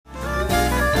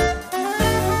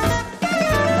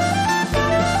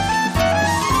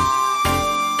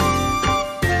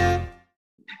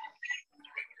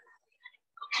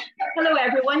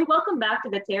back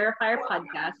to the THERAFIRE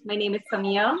Podcast. My name is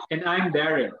Camille. And I'm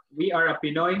Darren. We are a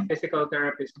Pinoy physical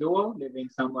therapist duo living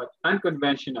somewhat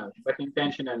unconventional but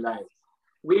intentional lives.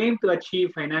 We aim to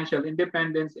achieve financial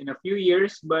independence in a few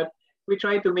years, but we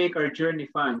try to make our journey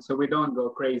fun so we don't go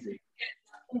crazy.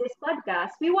 In this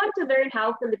podcast, we want to learn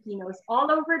how Filipinos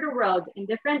all over the world in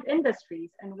different industries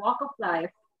and walk of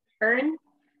life earn,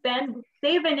 spend,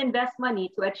 save, and invest money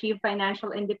to achieve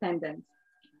financial independence.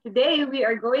 Today, we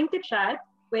are going to chat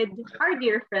with our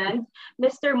dear friend,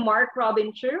 Mr. Mark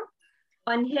Robin Tiu,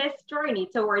 on his journey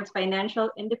towards financial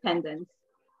independence.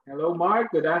 Hello,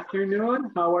 Mark. Good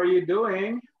afternoon. How are you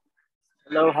doing?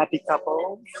 Hello, happy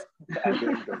couples. I'm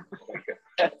doing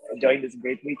good. Enjoying this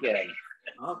great weekend.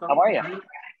 How are you?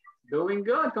 Doing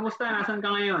good. Kamusta? Nasaan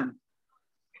ka ngayon?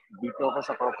 Dito ako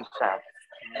sa coffee shop.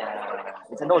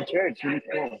 It's an old church, really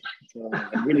cool. So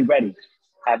I'm really ready.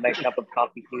 Have my cup of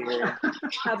coffee here.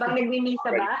 Habang nagmimisa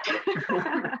ba?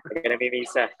 We're gonna be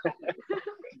misa.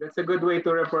 That's a good way to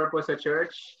repurpose a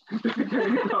church.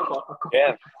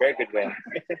 Yeah, very good way.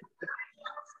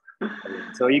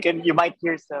 So you might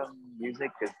hear some music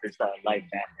because there's a live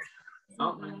band.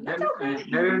 Oh,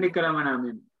 narinig ka naman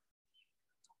namin.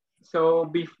 So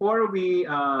before we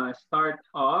start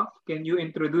off, can you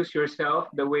introduce yourself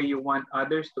the way you want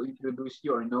others to introduce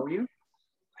you or know you?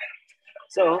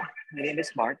 So my name is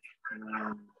Mark.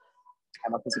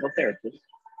 I'm a physical therapist.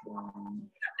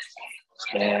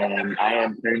 And I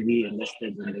am currently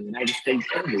enlisted in the United States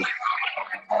Army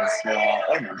as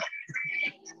airman.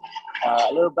 A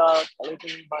little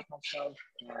thing about myself.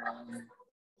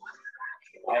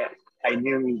 I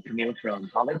knew Camille from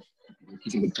college.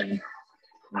 He's a good friend.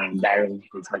 Darren,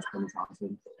 his husband, is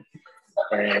awesome.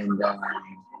 And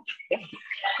yeah,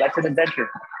 that's an adventure.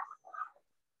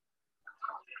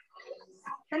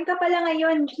 Saan ka pala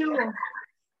ngayon, Chu?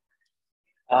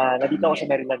 Nandito ako sa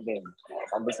Maryland din.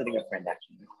 I'm visiting a friend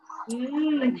actually.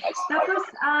 Tapos,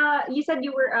 you said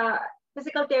you were a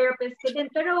physical therapist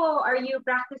din, pero are you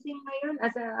practicing ngayon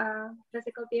as a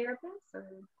physical therapist? Or?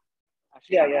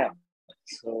 Actually, I am.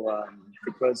 So,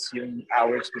 because yung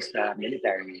hours ko sa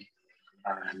military,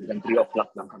 hanggang 3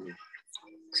 o'clock lang kami.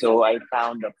 So, I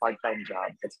found a part-time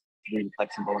job that's really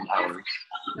flexible in hours.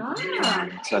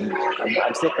 So,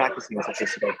 I'm still practicing as a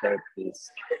physical therapist.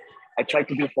 I try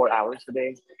to do 4 hours a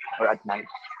day or at night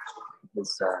at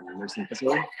this nursing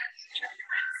facility.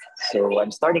 So,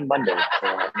 I'm starting Monday. So,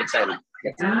 I'm excited.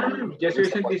 Just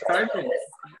recently started.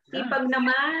 Sipag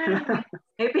naman.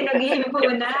 May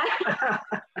pinag-iipunan.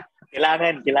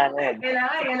 Kailangan. Kailangan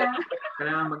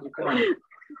mag-ipon.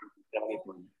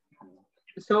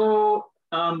 So,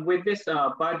 with this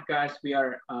podcast, we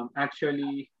are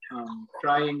actually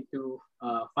trying to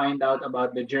find out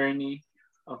about the journey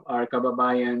of our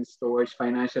kababayans towards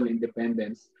financial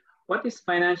independence. What is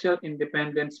financial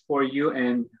independence for you,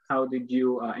 and how did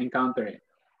you encounter it?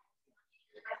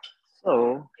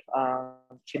 So,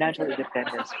 financial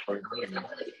independence for me,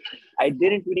 I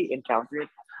didn't really encounter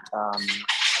it.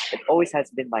 It always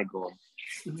has been my goal.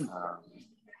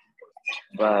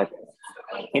 But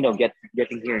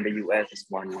getting here in the US is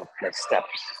one of the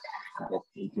steps to get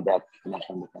into that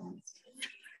financial independence.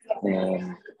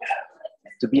 And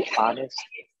to be honest,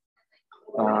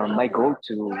 my goal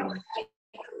to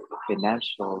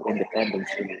financial independence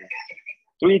is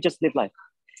to really just live life.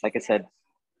 Like I said,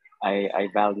 I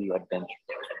value adventure.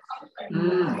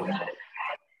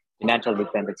 Financial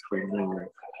independence for me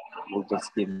will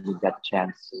just give me that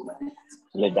chance to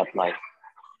live that life.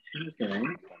 Okay.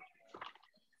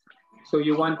 So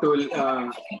you want to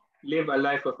live a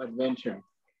life of adventure.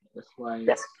 That's why.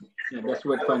 Yes. Yeah, that's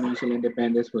what financial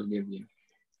independence will give you.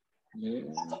 Yeah.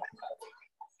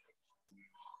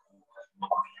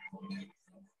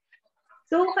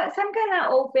 So, saan ka na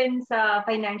open sa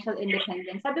financial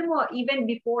independence? Sabi mo, even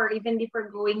before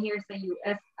going here sa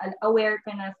US, aware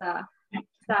ka na sa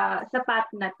path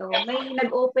na to. May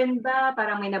nag-open ba?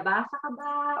 Parang may nabasa ka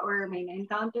ba? Or may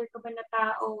na-encounter ka ba na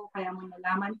tao? Kaya mo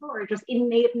nalaman to? Or just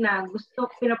innate na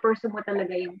gusto, pinapurso mo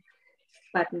talaga yung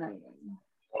path na yun?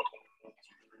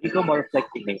 You go more of like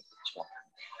innate.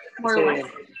 More what?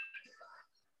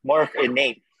 More of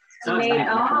innate. Innate,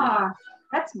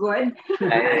 that's good.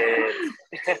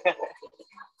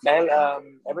 Dahil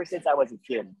ever since I was a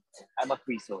kid, I'm a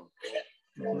free soul.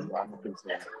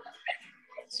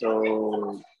 So,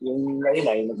 yung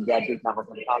nag-graduate na ako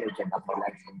from college and after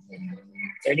license and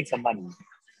earning some money.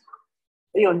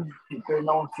 Ayun, nagkaroon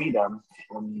akong freedom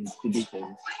to do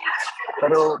things.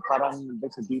 Pero parang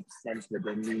there's a deep sense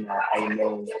within me na I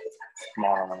know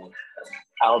na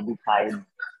I'll be tied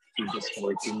to just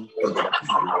working for the rest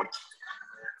of my life.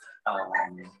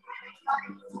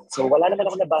 So wala naman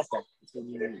ako nabasa.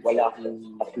 wala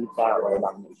akong nakita or wala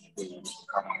akong experience.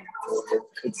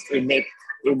 It's innate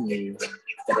in me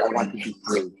that I want to be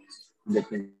free in the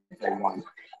things I want.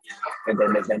 And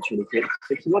then eventually,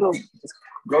 it's a little, just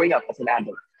growing up as an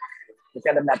adult. Kasi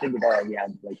alam natin, di ba, we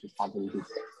have like responsibilities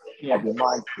every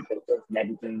month, and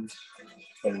everything.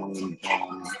 And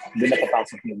doon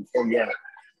nakapasok yung, oh yeah,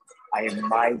 I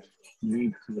might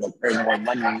need to like, earn more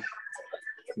money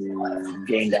to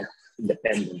gain that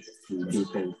independence to do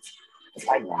things that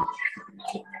I want.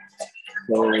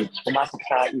 So, pumasok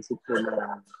sa isip ko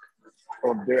na,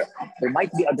 oh, there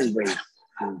might be other ways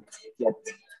to get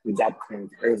to that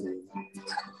point early.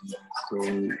 So,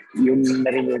 yun na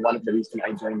rin yung one of the reasons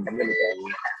I joined the military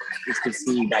is to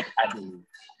see that avenue.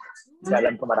 So,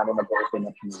 alam ko marami mag-open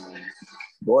up ng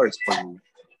doors for me.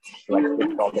 So, I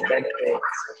get all the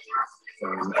benefits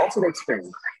and also the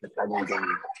experience that I will gain.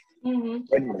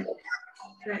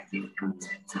 Right.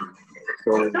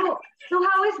 So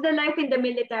how is the life in the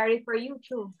military for you,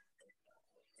 Chu?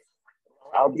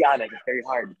 I'll be honest, it's very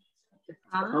hard.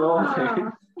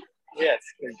 Okay. Yes,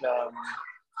 because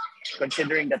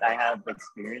considering that I have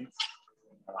experience,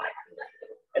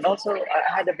 and also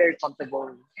I had a very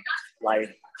comfortable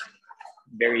life,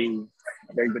 very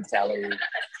good salary,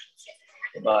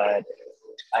 but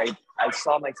I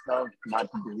saw myself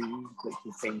not doing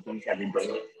the same things every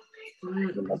day.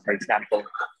 For example,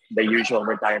 the usual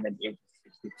retirement age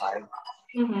is 65.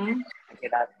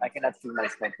 I cannot see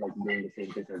myself like doing the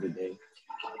same things every day.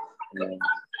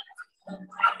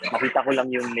 Nakita ko lang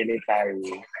yung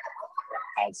military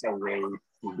as a way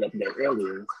to get there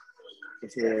earlier.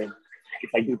 Kasi if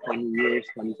I do 20 years,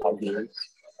 25 years,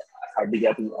 I'll be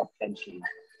getting a pension.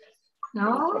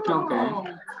 No.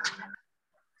 Okay.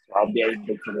 So I'll be able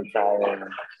to retire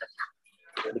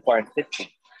before I'm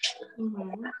 50.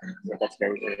 So that's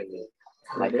very early.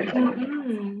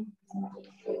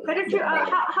 But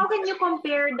how can you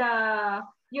compare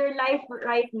your life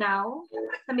right now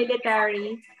sa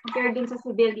military compared dun sa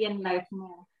civilian life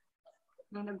mo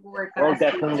nung nag-work ka? Well,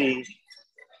 definitely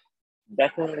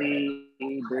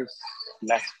there's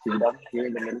less freedom here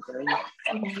in the military.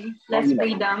 Less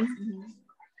freedom.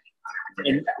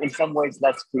 In some ways,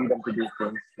 less freedom to do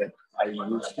things that I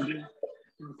used to do.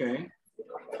 Okay.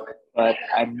 But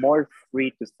I'm more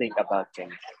free to think about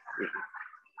things.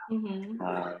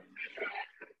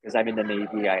 Because I'm in the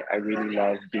Navy, I really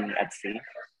love being at sea.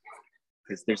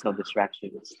 Because there's no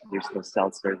distractions, there's no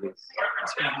cell service.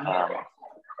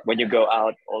 When you go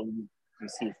out, all you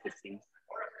see is the sea.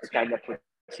 It kind of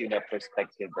puts you in a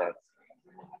perspective that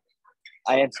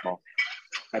I am small.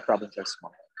 My problems are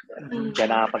small. Kaya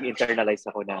nakapag-internalize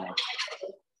ako na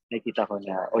nakikita ko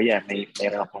na, oh yeah,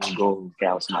 mayroon akong goal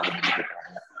kaya ako sumali ng military.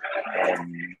 And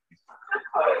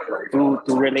to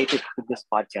relate it to this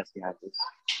podcast we have is,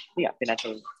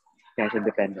 financial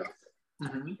independence.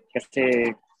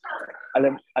 Kasi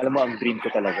alam mo ang dream ko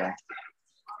talaga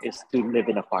is to live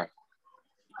in a farm.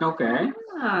 Okay.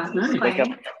 Nice.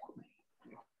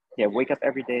 Wake up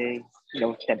every day,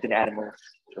 tend to the animals,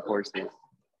 the horses.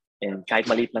 And kahit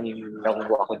maliit lang yung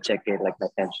nakuha akong check like my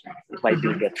pension. If I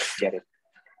do get it.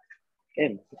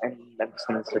 And I'm just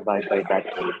gonna survive by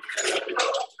that way.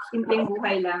 Simpleng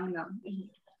buhay lang, no?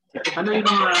 Ano yung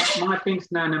mga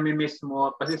things na nami-miss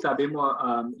mo? Kasi sabi mo,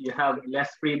 you have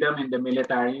less freedom in the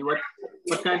military. What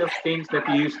kind of things that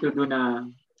you used to do na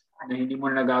hindi mo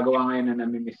nagagawa ngayon na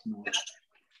nami-miss mo?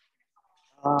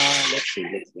 Let's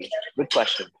see. Good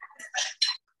question.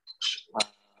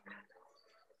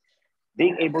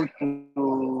 Being able to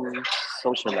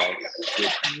socialize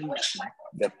with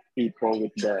the people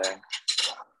with the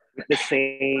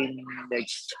same,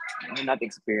 not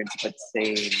experience, but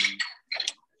same,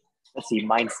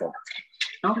 mindset.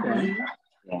 Okay.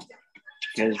 Yeah.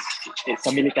 Because it's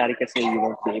a military kasi you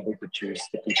won't be able to choose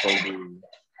the people who,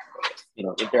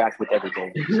 interact with every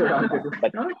day.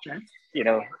 But,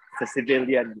 as a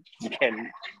civilian, you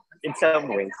can, in some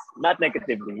ways, not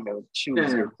negatively,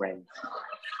 choose your friends.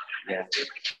 Yeah.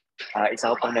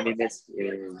 Isa ko pang nami-miss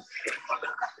is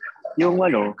yung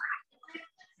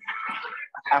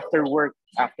after work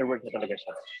na talaga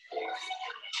siya.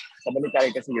 Sa military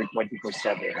kasi you're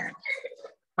 24/7.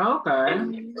 Okay.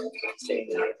 And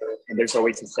there's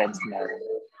always a sense na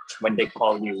when they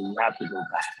call you, you have to go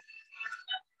back.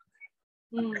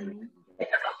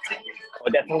 So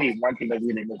definitely one thing I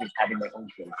really miss is having my own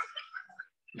place.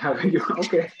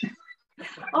 Okay.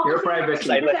 Your privacy.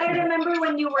 Because I remember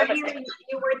when you were here,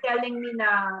 you were telling me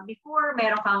na before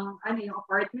meron kang yung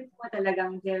apartment mo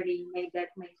talagang very may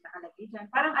nakalagay dyan.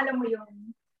 Parang alam mo yung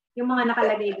mga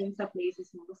nakalagay din sa places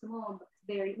mo. Gusto mo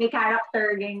very may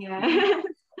character ganyan.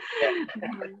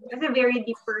 Kasi very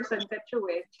deep person ka,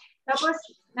 eh. Tapos,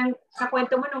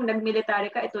 nakwento mo nung nag-military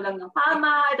ka, ito lang yung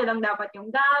kama, ito lang dapat yung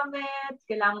gamit,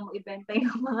 kailangan mo ibenta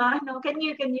yung mga ano. Can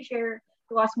you share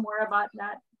to us more about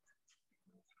that?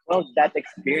 Well, that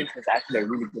experience was actually a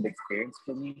really good experience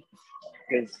for me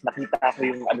because nakita ko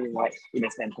yung ano yung mga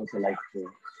in-essential sa life ko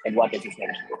and what is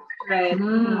essential. Right.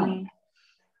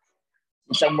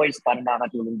 In some ways, parang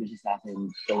nakakatulong din siya sa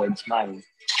akin towards my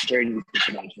journey to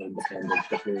financial independence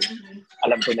kasi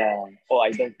alam ko na,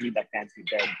 I don't need a fancy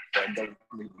bed. So I don't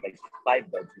need like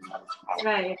 5 beds in my house.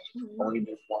 Right. Only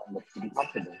this one that's to be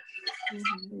comfortable.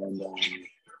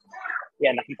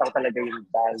 And nakita ko talaga yung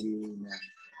value na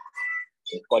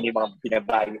kung ano yung mga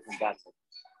binabayo ng gastos.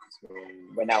 So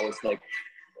when I was like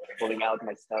pulling out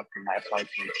my stuff from my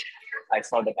apartment, I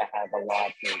saw that I have a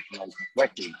lot of like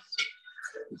records.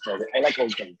 So I like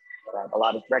old things. I have a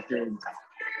lot of records.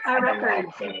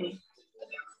 Records.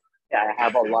 I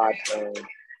have a lot of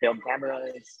film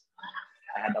cameras.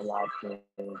 I had a lot of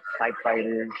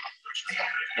typewriters.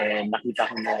 And nakita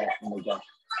ko na, oh my gosh,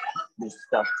 this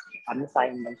stuff, ano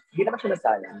sayang lang. Hindi naman siya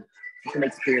nasayang. Kasi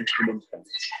na-experience ko din siya.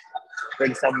 But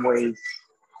in some ways,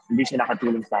 hindi siya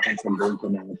nakatulong sa akin sa goal ko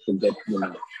na to get,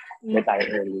 retire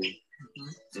early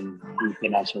and be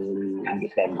financially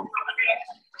independent.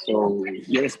 So,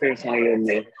 your experience ngayon,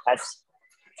 it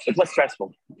was stressful.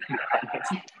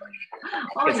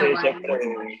 Kasi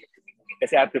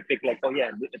I have to pick like, ito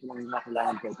lang yung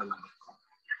kailangan ko.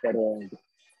 Pero,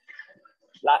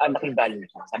 ang laking value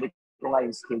siya. Sabi ko nga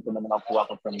yung skill ko na nakakuha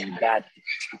ko from that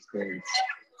experience,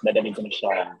 dadalhin ko na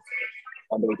siya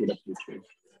on the way to the future.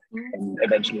 And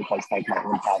eventually, if I start my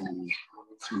own family,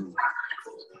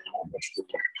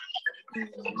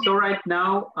 So right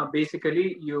now,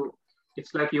 basically,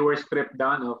 it's like you were stripped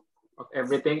down of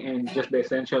everything and just the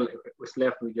essential was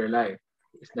left with your life.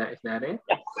 Is that it?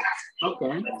 Yeah.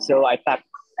 Okay. So I thought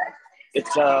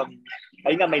it's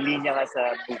ayun nga may linya nga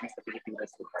sa movies sa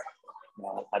Filipinos diba?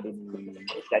 Sabi ni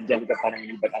Angelica parang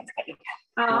libat ang sakit.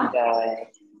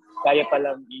 Kaya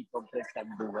palang i-compress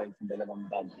ang buhay sa dalawang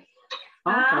bagay.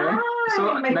 Okay.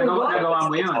 So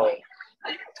nagawa mo yun.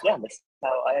 That's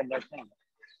how I am right now.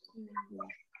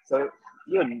 So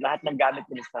yun, lahat ng gamit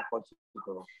ko sa kotse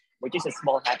ko, which is a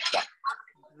small hatchback.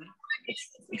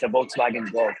 It's a Volkswagen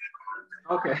Golf.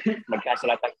 Okay. Magkasya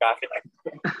lahat ng traffic.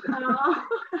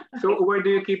 So where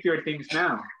do you keep your things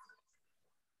now?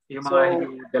 Yung mga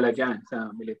hindi dala dyan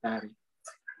sa military.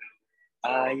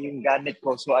 Yung gamit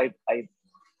ko, so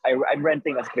I'm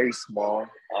renting a very small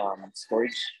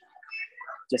storage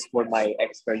just for my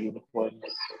extra uniform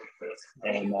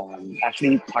and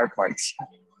actually car parts.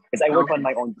 Because I work on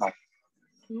my own car.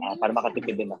 Para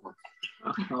makatipid din ako.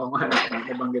 Oo nga,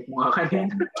 nabanggit mo nga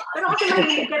kanina. Pero kasi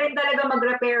mahilig ka rin talaga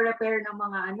mag-repair ng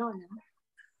mga no?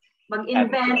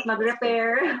 Mag-invent,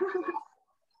 mag-repair.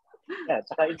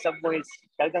 Tsaka in some ways,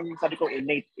 talagang sabi ko,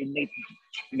 innate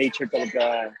nature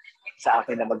talaga sa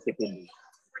akin na magtipid.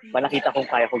 Malakita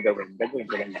kong kaya ko gawin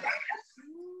ko lang na.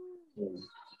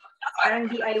 Parang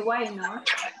DIY, no?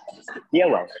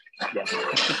 DIY. Yeah.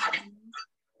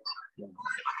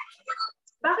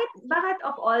 Bakit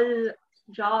of all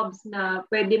jobs na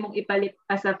pwede mong ipalit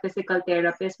as a physical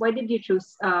therapist, why did you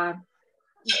choose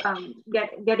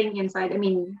getting inside? I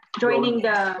mean, joining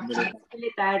the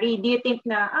military. Do you think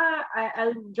na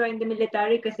I'll join the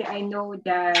military kasi I know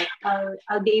that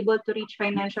I'll be able to reach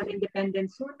financial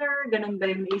independence sooner? Ganun ba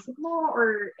yung naisip mo?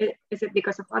 Or is it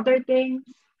because of other things?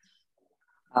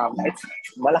 It's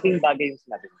malaking bagay yung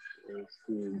sinabi is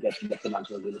to get the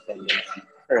financial independence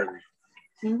early.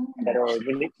 Pero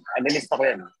nilista ko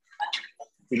yan.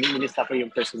 Nilista ko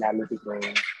yung personality ko,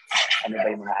 ano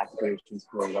ba yung mga aspirations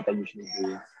ko, what I usually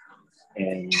do,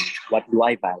 and what do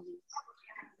I value.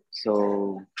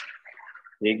 So,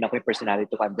 tinignan ko yung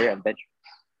personality ko, I'm very adventurous.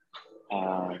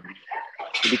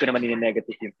 Hindi ko naman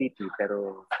nine-negative yung PT,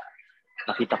 pero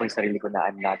nakita ko yung sarili ko na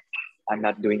I'm not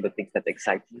doing the things that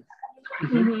excite me.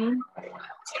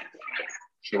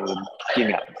 So, yun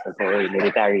nga. So,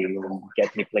 military will get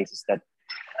me places that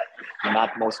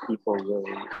not most people will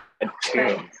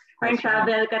experience. Parang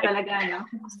travel ka talaga, no?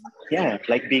 Yeah,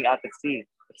 like being out at sea.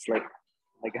 It's like,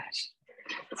 oh my gosh,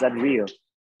 it's unreal.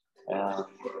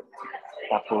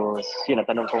 Tapos,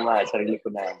 natanong ko nga sa sarili ko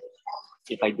na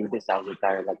if I do this, I'll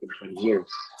retire like in 20 years.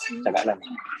 Saka lang.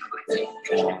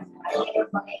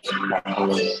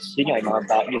 Yun yung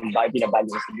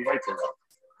binabalyo sa buhay ko.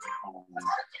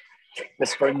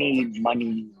 Because for me,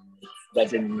 money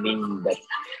doesn't mean that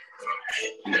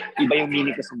iba yung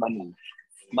meaning ko sa money.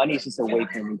 Money is just a way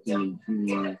for me to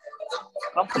be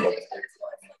comfortable.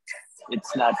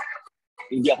 It's not,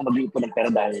 hindi ako mag-iipon ng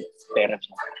pera dahil pera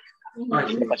siya.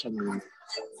 Hindi pa siya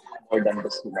more than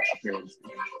just appearance.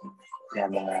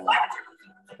 Kaya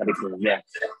sabi ko,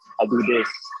 I'll do this.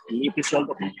 I-episode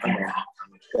ko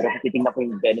pero kung titignan ko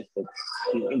yung benefits,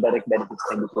 yung indirect benefits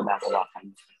na hindi ko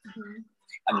nakawakan,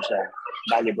 ano siya,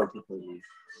 valuable for me.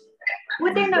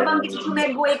 Buti nabanggit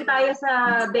segue tayo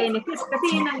sa benefits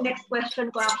kasi yun ang next question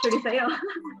ko actually sa'yo.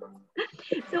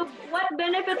 So, what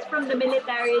benefits from the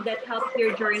military that helps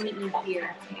your journey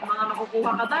easier? May mga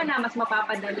makukuha ka ba na mas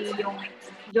mapapadali yung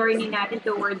journey natin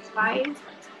towards 5?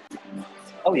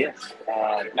 Oh, yes.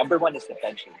 Number one is the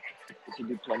pension. It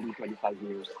should be 20, 25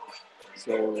 years.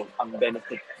 So, ang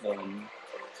benefit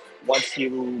once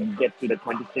you get to the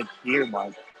 25th year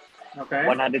mark, 100%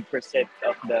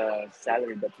 of the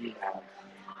salary that we have,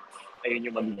 ayun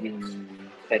yung magiging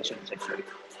pension section.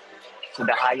 So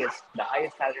the highest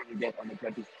salary you get on the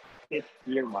 25th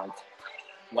year mark,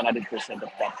 100%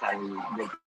 of that salary will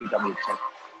become your check.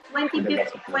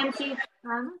 25th?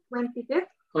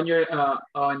 On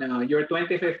your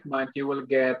 25th month, you will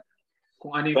get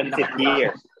kung ano yung 25th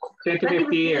year.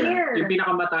 25th year. Yung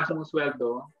pinakamataas mong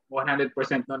sweldo, 100%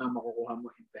 nun ang makukuha mo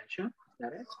in pension. Is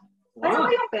that it? Ano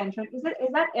ba yung pension? Is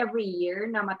that every year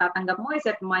na matatanggap mo? Is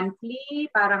it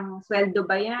monthly? Parang sweldo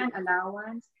ba yan?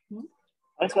 Allowance? Ano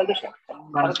sweldo siya?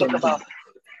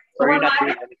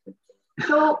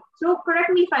 So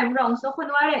correct me if I'm wrong. So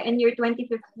kunwari in your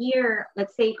 25th year,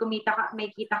 let's say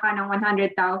may kita ka ng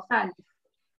 100,000.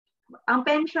 Ang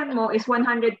pension mo is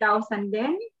 100,000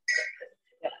 din?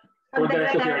 For the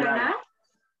rest of your life.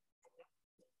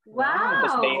 Wow.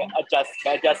 Tapos may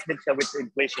adjustment siya with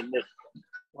inflation.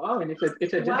 Wow, and it's a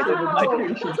good Wow.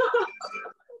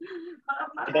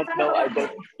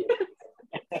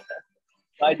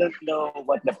 I don't know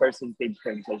what the percentage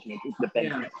for inflation is. It depends.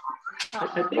 Yeah. I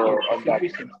think it should be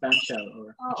substantial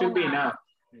or it should be enough,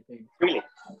 I think. Really?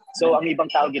 So, ang ibang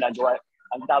tao ginagawa,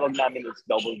 ang tawag namin is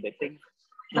double dipping.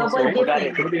 Double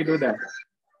dipping. How do you do that?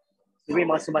 So, may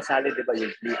mga sumasali, di ba,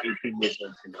 usually 18 years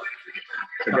old sila.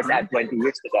 So, just add 20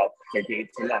 years to that,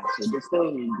 38 sila. So, they're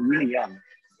still really young.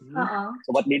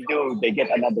 So, what they do, they get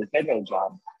another federal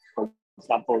job. For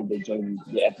example, they join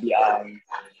the FBI,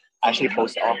 actually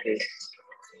post office,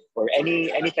 or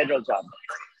any federal job.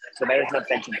 So, meron silang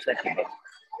pension check.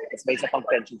 It's may isa pang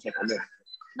pension check ulit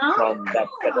from that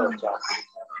federal job.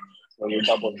 So, you're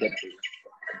double dipping.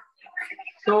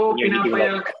 So,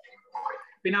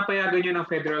 pinapayagan nyo ng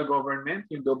federal government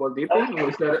yung double dipping? Or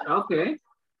is that, okay.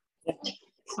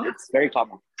 It's very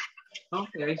common.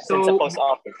 Okay. So, it's a post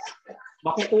office.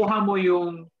 Makukuha mo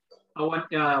yung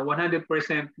 100%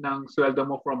 ng sweldo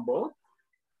mo from both?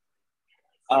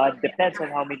 Depends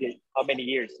on how many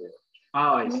years.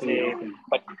 Oh, I see. Okay.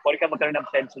 But pwede ka magkaroon ng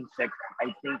pension check, I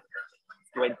think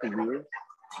 20 years.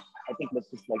 I think that's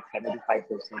just like 75%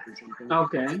 or something.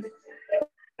 Okay.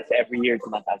 Kasi every year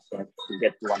tumataas to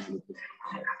get to 100%.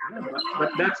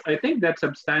 But I think that's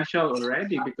substantial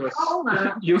already because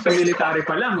yung sa military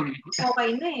pa lang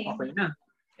Okay na eh. Okay na.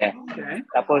 Yeah. Okay.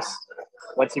 Tapos,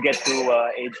 once you get to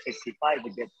age 65,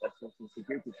 you get a social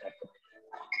security check.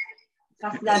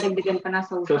 Tapos dadagdagan pa na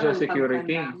social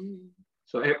security.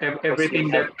 So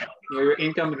everything that your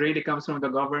income really comes from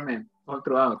the government all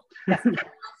throughout.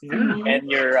 Yeah. And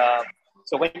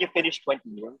so when you finish 20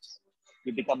 years,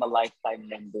 you become a lifetime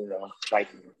member of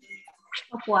TRICARE.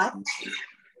 Of what?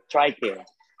 TRICARE.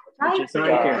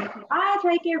 TRICARE.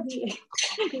 TRICARE.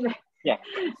 Yeah.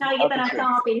 Nakikita na sa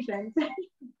mga patients.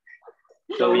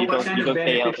 So you what kind of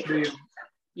pay out. benefits do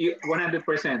you 100%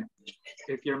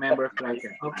 if you're a member of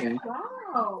TRICARE? Okay.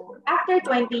 Wow. After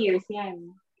 20 years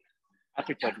yan.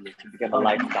 After 20 years, you become a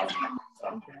lifetime.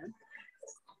 Okay.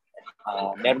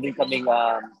 Meron din kaming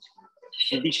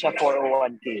hindi siya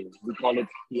 401k. We call it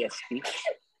PSP.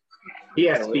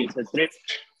 So it's a thrift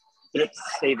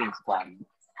savings plan.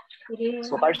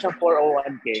 So parang siyang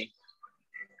 401k.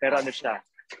 Pero ano siya?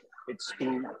 It's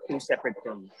two separate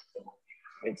things.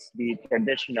 It's the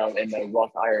traditional and the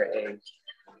Roth IRA.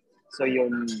 So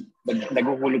yung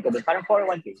naguhulog ka doon. Parang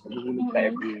 401k. Naguhulog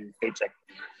ka every paycheck.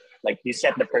 Like you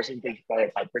set the percentage for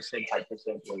 5%, 5%, or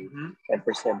 10%,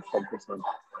 10%.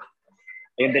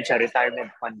 Ayun din siya, retirement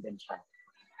fund din siya.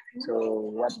 So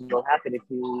what will happen if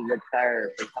you retire,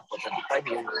 for example,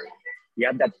 25 years, you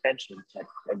have that pension check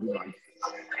every month.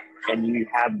 And you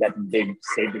have that big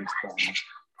savings plan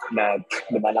na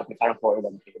lumalaki parang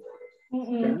 401k.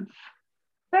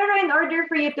 Pero in order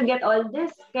for you to get all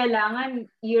this, kailangan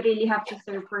you really have to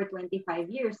serve for 25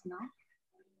 years, no?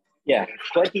 Yeah,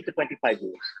 20 to 25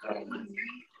 years.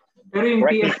 Pero yung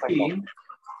PSP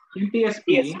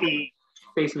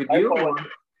stays with you? Or?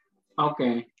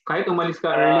 Okay. Kahit umalis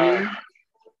ka early?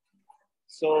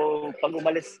 So, pag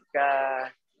umalis ka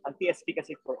Ang TSP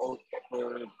kasi for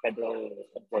federal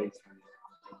employees,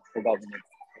 for government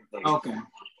employees. Okay.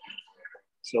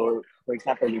 So, for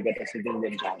example, you get a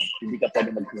civilian job, hindi ka pwede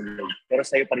mag-enroll. Pero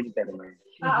sa'yo pa rin yung pera mo.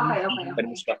 Okay.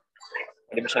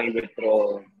 Pwede mo siyang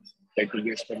i-withdraw 30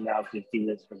 years from now, 50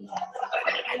 years from now.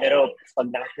 Pero pag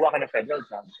nakakuha ka ng federal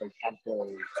job, for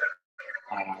example,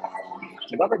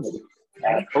 the government,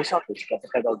 post office, ka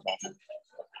federal job,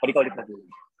 pwede ka ulit mag-enroll.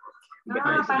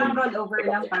 Parang rollover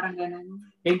lang, parang ganun.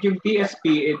 And yung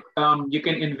TSP, you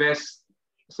can invest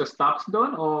sa stocks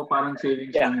doon o parang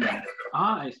savings? Yeah.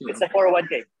 I see. It's a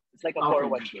 401k. It's like a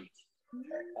 401k.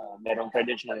 Merong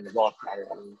traditional in Roth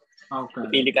IRA.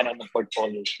 Okay. Pipili ka na ng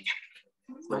portfolio.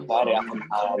 So, pare, ako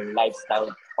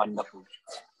lifestyle fund ako.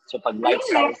 So, pag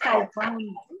lifestyle fund,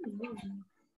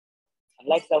 ang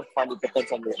lifestyle fund, it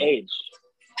depends on your age.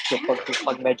 So,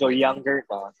 pag medyo younger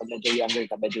ka,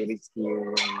 medyo risky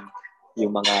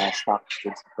yung mga stocks.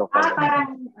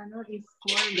 Parang risk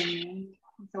score, ganyan.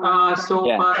 So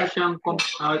para siyang,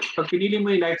 pag pinili mo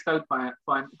yung lifestyle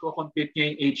fund, i-compute niya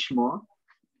yung age mo,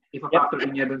 ipa-factor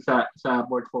niya dun sa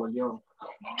portfolio.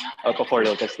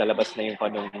 Portfolio, kasi lalabas na yung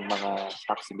mga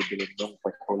stocks ibibili ng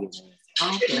portfolio mo.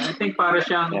 Okay, I think para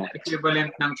siyang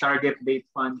equivalent ng target date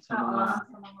fund sa mga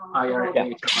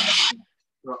IRA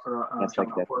sa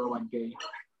mga 401k.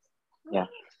 Yeah.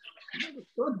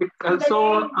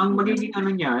 So, ang magiging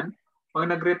niyan, pag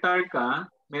nag-retire ka,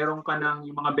 meron ka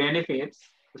ng yung mga benefits,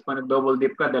 tapos pag nag-double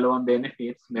dip ka, 2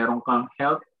 benefits, meron kang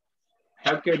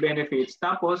healthcare benefits,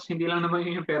 tapos hindi lang naman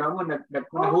yung pera mo,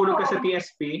 nahulog ka sa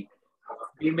TSP,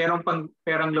 meron pang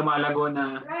perang lumalago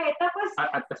na tapos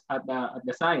at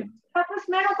the side. Tapos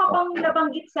meron ka pang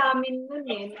nabanggit sa amin nun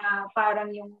na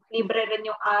parang yung libre rin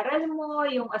yung aral mo,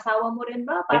 yung asawa mo rin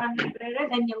ba, parang libre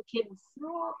rin, and yung kids.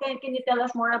 No? Can you tell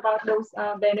us more about those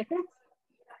benefits?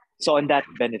 So on that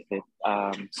benefit,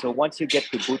 so once you get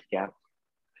to boot camp,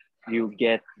 you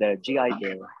get the GI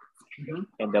Bill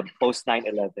and the post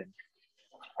 9/11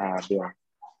 bill.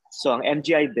 So ang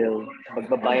MGI Bill,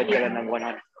 magbabayad ka lang ng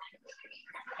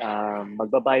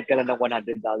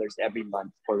 $100 every month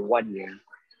for 1 year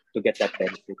to get that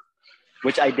benefit,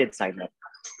 which I did sign up.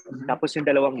 Tapos yung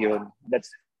dalawang yun, that's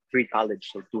free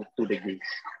college, so two degrees.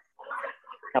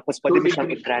 Tapos pwede mo siyang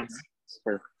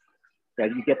i-transfer. Yeah,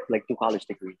 you get like 2 college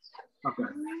degrees. Okay.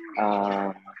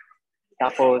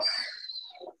 Tapos,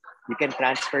 you can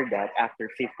transfer that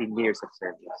after 15 years of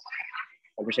service.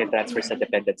 Pwede mo siya transfer sa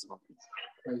dependents mo.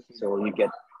 So you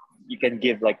can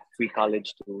give like free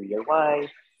college to your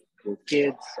wife, your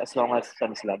kids, as long as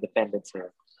sila dependents sila.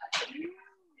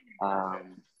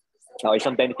 Now,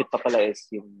 isang benefit pa pala is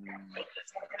yung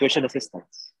tuition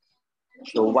assistance.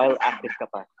 So while active ka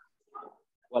pa,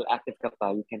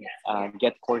 you can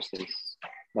get courses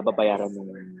na babayaran ng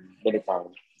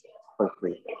military for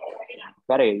free.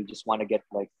 Pero you just want to get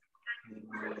like,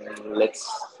 let's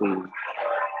see,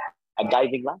 a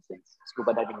diving license,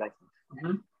 scuba diving license.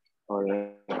 Or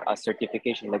a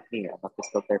certification like me, I'm a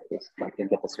physical therapist. I can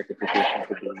get a certification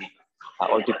to be an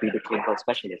orthopedic clinical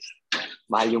specialist.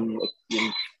 Mahal yung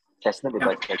test na,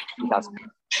 diba? It's like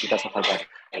 2,500.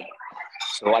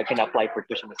 So I can apply for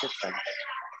tuition assistance.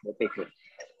 They'll pay for it.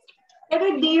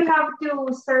 Do you have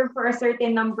to serve for a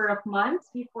certain number of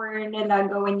months before nila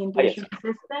gawin yung tuition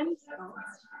assistance?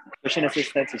 Tuition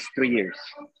assistance is 3 years.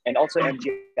 And also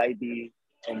MGIB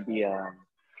and the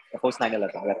post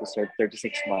 9/11, we have to serve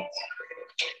 36 months.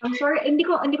 I'm sorry, hindi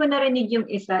ko narinig yung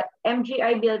isa.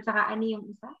 MGI bill, saka ano yung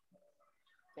isa?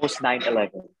 Post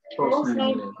 9/11.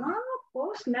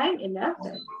 Post 9/11.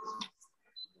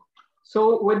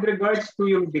 So with regards to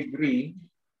yung degree,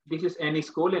 this is any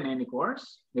school and any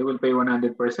course? They will pay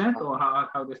 100% or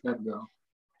how does that go?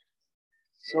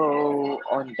 So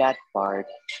on that part,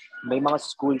 may mga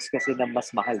schools kasi na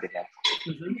mas mahal, diba?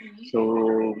 So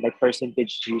may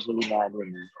percentage usually na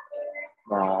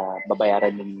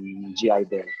babayaran ng GI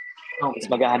Bill. Okay.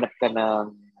 Is maghahanap ka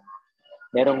ng,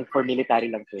 merong for military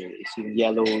lang to, is yung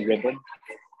yellow ribbon.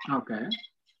 Okay.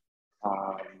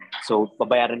 So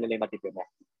babayaran nila yung matitira.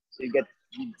 So you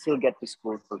still get to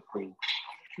school for free.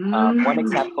 One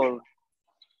example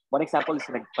is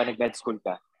nag-med school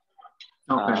ka.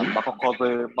 Okay.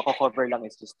 Mako-cover lang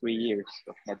is just 3 years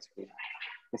of med school.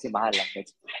 Kasi mahal lang med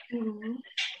school.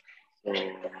 So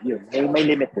yun, may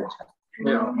limit din siya.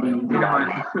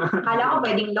 Kala ko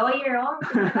pwedeng lawyer,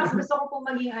 Tapos gusto ko pong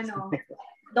maging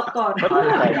doktor.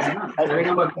 Sabi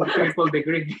nga mag-triple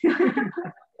degree.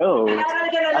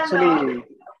 Actually,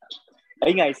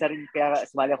 isa rin kaya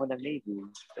sumali ako ng Navy,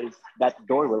 is that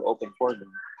door will open for me.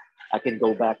 I can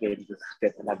go back and just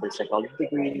get another psychology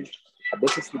degree, a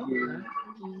business degree.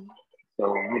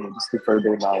 So, just to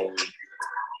further my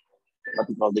what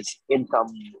we call this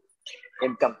income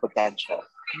potential.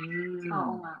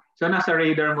 Oo nga. So nasa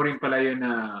radar mo rin pala yun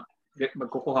na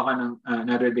magkukuha ka ng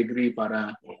another degree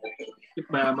para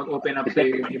mag-open up sa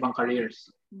yung ibang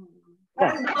careers.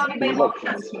 Parang dumami ba yung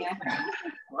options niya?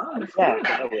 Wow, that's good.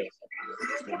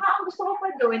 Saka ang gusto ko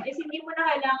pa doon is hindi mo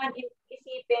na kailangan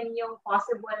isipin yung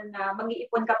possible na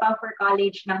mag-iipon ka pa for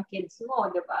college ng kids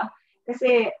mo, di ba?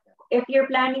 Kasi if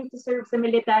you're planning to serve sa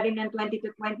military ng 20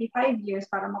 to 25 years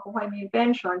para makuha mo yung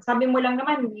pension, sabi mo lang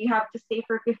naman, you have to stay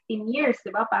for 15 years,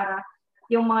 di ba? Para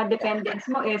yung mga dependents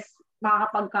mo is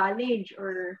makakapag-college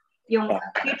or yung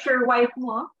future wife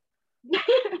mo,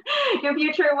 yung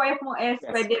future wife mo is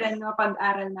pwede rin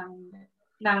mapag-aral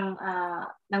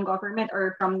ng government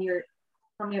or from your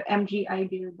MGI,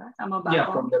 di ba? Tama ba? Yeah,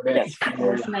 from the best.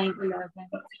 Yes, 9/11.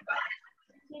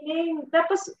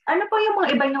 Tapos, ano pa yung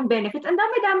mga iba yung benefits? Ang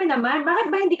dami-dami naman.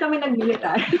 Bakit ba hindi kami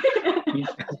nag-military?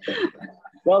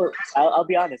 Well, I'll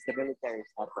be honest, the military is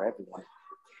not for everyone.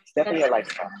 It's definitely a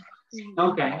lifestyle.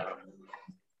 Okay.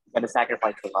 You gotta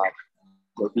sacrifice a lot.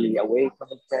 You'll be away from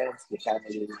the friends, the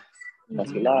family, that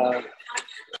you love.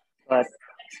 But,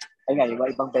 ayun, yung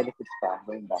mga ibang benefits pa,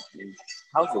 going back is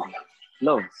housing,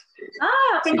 loans.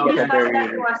 Can you discuss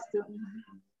that to us too?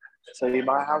 So yung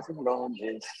mga housing loan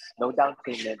is no down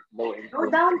payment, no interest. No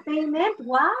down payment?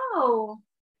 Wow!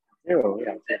 Zero,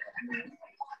 yeah.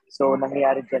 So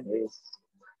nangyayari dyan is,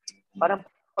 parang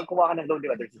pagkuha ka ng loan,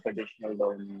 diba, there's a traditional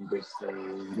loan, there's a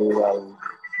rural,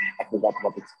 I forgot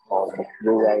what it's called, but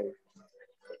rural,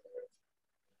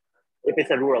 if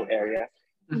it's a rural area,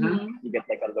 you get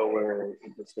like a lower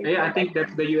interest rate. Yeah, I think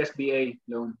that's the USDA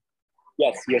loan.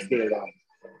 Yes, USDA loan.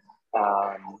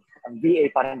 Ang VA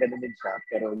parang ganun din siya,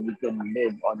 pero you can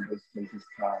live on this basis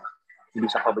na hindi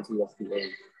siya covered sa USDA.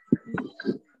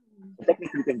 So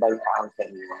technically, you can buy a house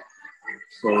anywhere.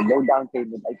 So low down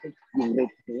payment, I think yung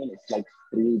rate ngayon is like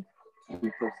 3%.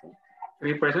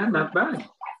 3%? Not bad.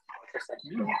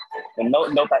 And no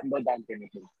down payment.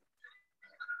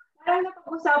 Parang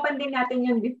napag-usapan din natin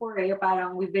yun before eh.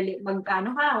 Parang kuha ka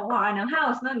ng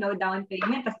house, no down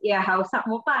payment, tapos i-house up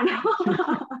mo pa, no?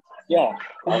 Yeah.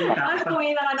 Tapos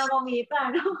kumita ka na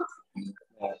kumita, no?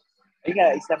 Ayun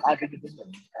nga, isang avenue din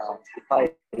yun. If I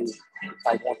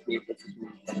want to be able to do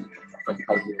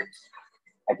 25 years,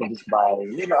 I can just buy,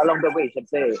 along the way,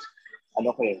 syempre,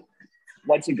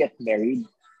 once you get married,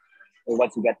 or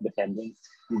once you get dependents,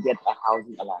 you get a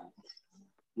housing allowance,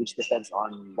 which depends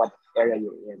on what area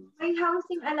you're in. May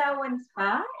housing allowance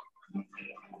pa?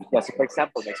 Yeah, so for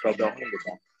example, next we're going with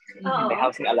that. May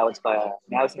housing allowance pa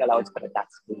na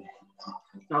tax free.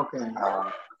 Okay.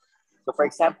 So for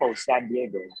example, San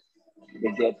Diego,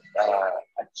 they get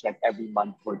a check every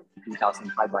month for $2,500.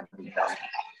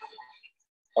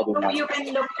 So you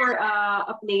can look for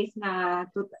a place na,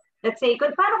 let's say,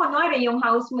 paano kunwari yung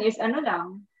house mo is 1.8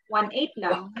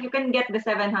 lang, you can get the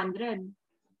 700.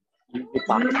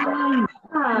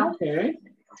 Okay.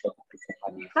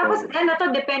 Tapos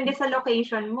depende sa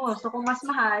location mo. So kung mas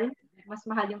mahal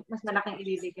yung mas malaking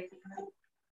ibibigay.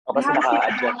 Kasi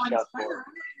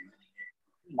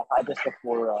naka-adjust siya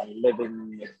for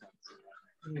living expense.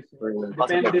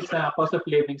 Depende sa cost of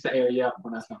living sa area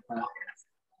kung nasan ka.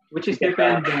 Which is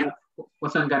dependent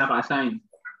kung saan ka naka-assign.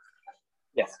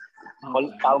 Yes.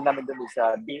 Okay. Tawag namin doon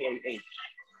sa BAH.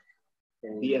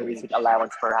 Basic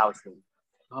allowance for housing.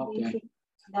 Okay.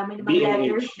 Dami naman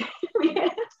letters.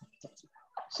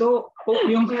 So,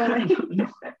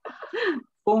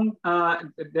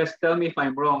 just tell me if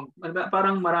I'm wrong,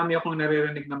 parang marami akong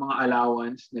naririnig ng mga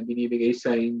allowance na binibigay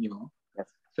sa inyo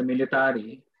sa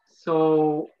military.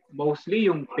 So,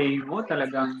 mostly yung pay mo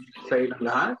talagang sa ilang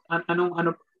lahat?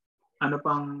 Ano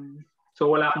pang, so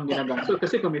wala kang ginagamit? So,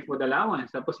 kasi kung may food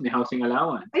allowance, tapos may housing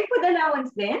allowance. May food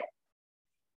allowance din?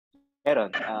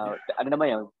 Meron. Ano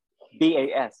naman yun?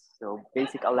 BAS, so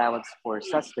Basic Allowance for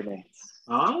Sustenance.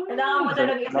 Kailangan mo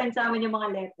talaga i-send sa amin yung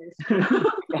mga letters.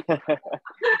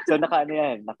 So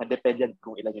naka-dependent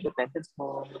kung ilan yung dependents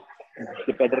mo.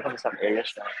 Depende rin kung saan area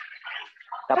siya.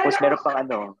 Tapos meron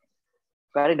pang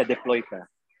kaya na-deploy ka.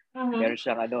 Meron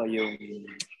siyang yung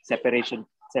separation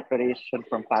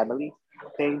from family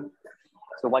thing.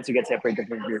 So once you get separated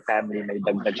from your family, may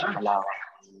dagdag siyang allowance.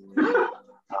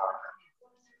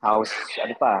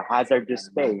 Hazardous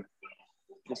pay.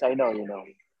 Because I know,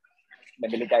 the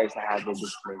military is a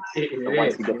hazardous place. So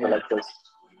once you get to like those,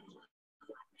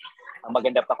 ang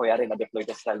maganda pa kuyari, na-deploy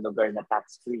ka sa lugar na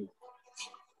tax-free.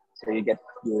 So you get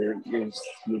your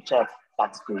check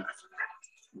tax-free.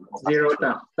 Zero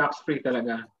tax-free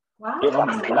talaga. Wow. Oh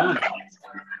my God.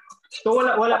 So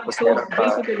so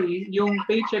basically, yung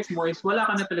paycheck mo is wala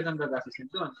ka na talagang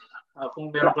gagastusin doon.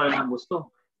 Kung meron ka lang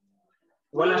gusto.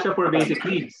 Wala siya for basic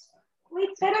needs.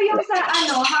 Wait, pero yung sa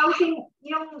housing,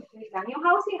 yung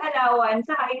housing allowance,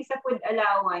 saka yung sa food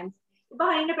allowance, diba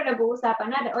kanina pa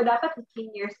nag-uusapan natin, o dapat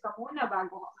 15 years ka muna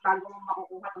bago mo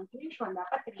makukuha tong tuition,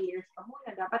 dapat 3 years ka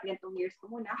muna, dapat gantong years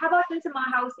ka muna. How about dun sa mga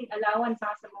housing allowance,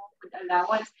 saka sa mga food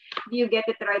allowance, do you get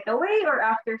it right away or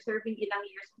after serving ilang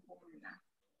years mo muna?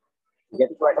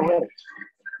 Get it right away.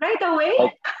 Right away?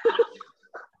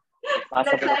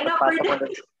 Let's sign up for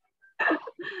this.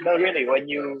 No, really, when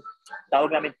you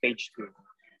tawag namin page 2.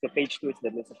 So page 2 is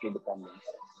the list of independents.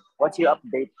 Once you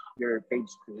update your page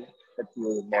 2 that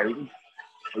you're married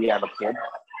or you have a kid,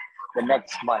 the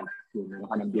next month you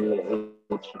can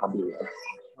be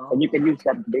and you can use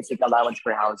that basic allowance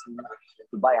for housing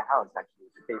to buy a house,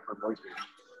 actually, to pay for mortgage.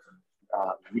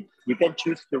 You can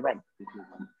choose to rent if you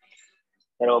want.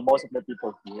 Pero most of the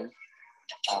people here,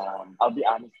 I'll be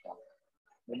honest now,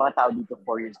 may mga tao dito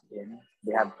 4 years in,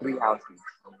 they have 3 houses.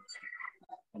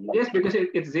 Yes, because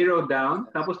it's zero down.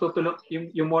 Tapos tutulong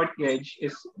yung mortgage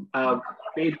is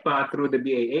paid pa through the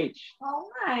BAH. Oo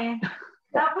nga eh.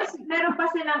 Tapos meron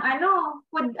pa silang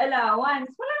food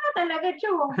allowance. Wala na talaga,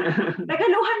 Joe.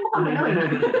 Regaluhan mo kami nun.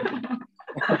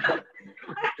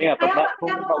 Yeah, kung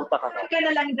pauta ka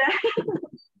na lang dyan.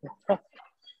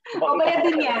 O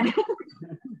bayad din yan.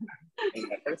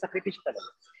 Pero sakripisyo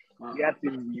talaga.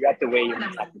 You have to weigh yung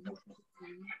sacrifice.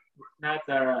 Not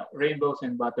rainbows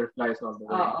and butterflies all the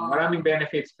way. Maraming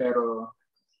benefits pero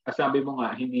sabi mo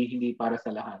nga hindi para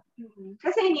sa lahat.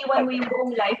 Kasi iniwan mo yung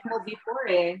buong life mo before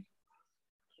eh.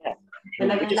 Yeah.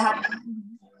 Talagang lahat.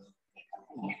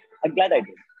 I'm glad I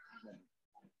did.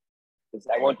 Because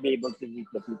I won't be able to meet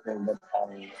the people that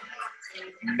I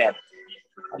met.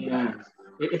 Yeah.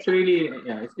 It's really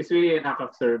an act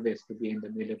of service to be in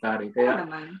the military. Kaya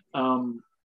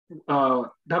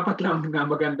dapat lang nga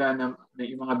maganda na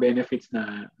yung mga benefits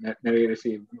na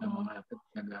nare-receive ng mga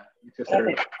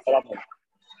nag-serve.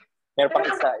 Meron pang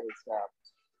isa is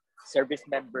Service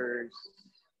Members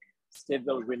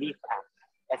Civil Relief Act,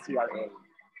 SCRA.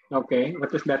 Okay,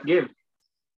 what does that give?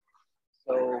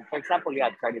 So, for example, you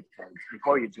had credit cards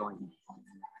before you joined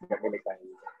the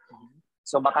military.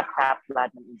 So, makatap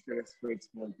lahat ng interest rates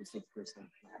mo to 6%.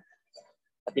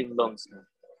 At yung loans mo.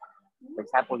 For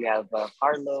example, you have a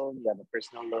car loan, you have a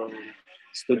personal loan,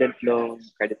 student loan,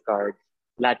 credit card.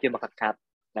 Lahat yung makakap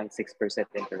ng 6%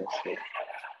 interest rate.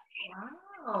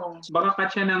 Wow! Baka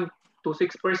cut siya ng to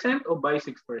 6% o by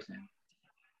 6%?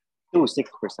 To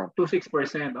 6%. To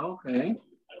 6%, okay.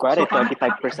 Kuwari,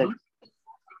 25%.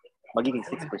 Magiging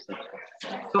 6%.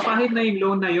 So kahit na yung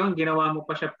loan na yun, ginawa mo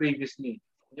pa siya previously.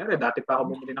 Kunyari, dati pa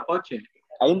ako bumili ng kotse.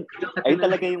 Ayun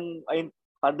talaga yung,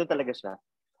 paano talaga siya?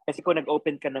 Kasi kung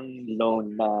nag-open ka ng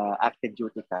loan na active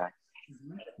duty ka,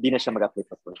 hindi na siya mag-apply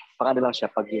pa po. Pang lang siya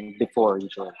pag yung before you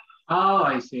join. Oh,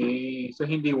 I see. So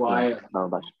hindi wild. No,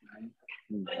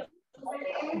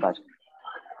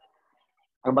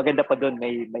 Ang maganda pa doon,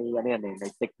 may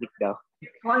technique daw.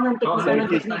 Anong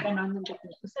technique?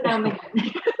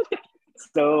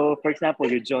 So, for example,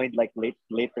 you joined like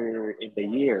later in the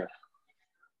year.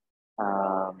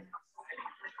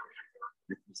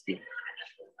 Let me see.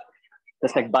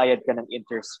 Tapos nagbayad ka ng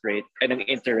interest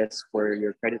for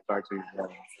your credit card or your loan.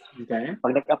 Okay.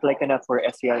 Pag nag-apply ka na for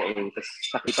SCRA, tapos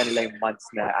nakita nila yung months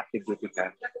na active duty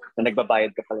ka, na nagbabayad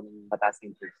ka pala ng mataas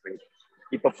na interest rate,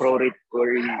 ipa-prorate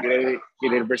or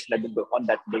i-reverse na doon on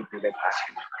that date to that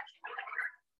action.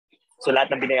 So lahat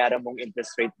ng binayaran mong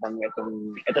interest rate ng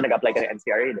ito nag-apply ka ng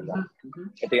NCRA, diba?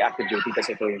 Ito yung active duty,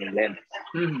 tapos ito yung lend.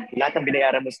 Lahat ng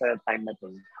binayaran mo sa time na ito,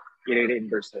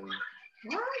 i-reimburse mo.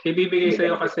 Ibibigay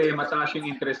sa'yo kasi mataas yung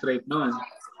interest rate nun.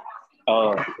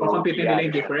 Compute nila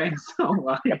yung difference.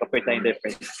 Compute na yung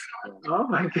difference. Oh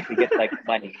my God. You get like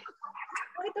money.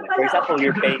 For example,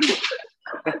 you're paying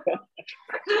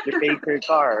for your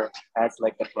car has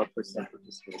like a 12%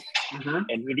 interest rate.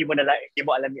 And hindi mo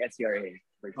alam yung SCRA.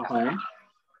 Okay.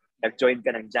 Nag-join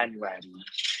ka ng January.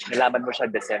 Nalaman mo siya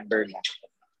December na.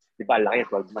 Di ba, laki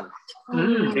 12 months.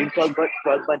 So yung 12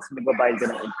 months, nagbabayad ka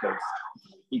ng interest.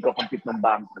 Iko-compute ng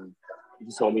banko.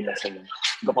 Ito-solid na sa'yo.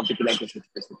 Iko-compute lang yung 6%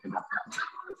 na.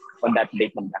 On that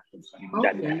date ng active.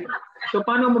 Okay. So,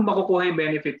 paano mo makukuha yung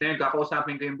benefit na yun?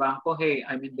 Kakausapin ko yung banko, hey,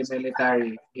 I'm in the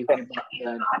military. Give me back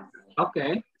yan.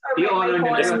 Okay. I-honor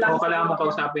nila yun. O kailangan mo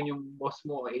kausapin yung boss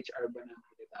mo o HR ba ng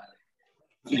military?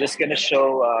 I'm just gonna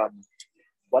show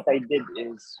what I did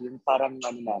is yung parang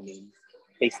namin,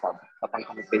 pay stub. Kapag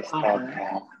kami pay stub.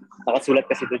 Nakasulat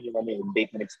kasi doon yung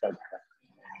date na nag-start ka.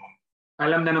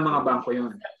 Alam na ng mga bangko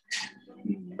yun.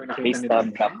 Pay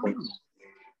stub, tapos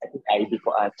I think ID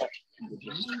ko ata.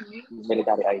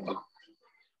 Military ID.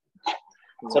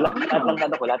 So lahat ng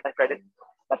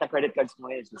credit cards mo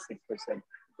is 6%.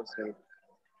 Kasi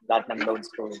lahat ng loans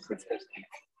ko is 6%.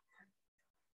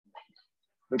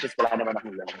 Which is wala naman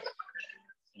akong loans.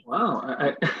 Wow.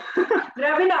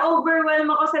 Grabe na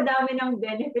overwhelm ako sa dami ng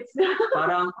benefits.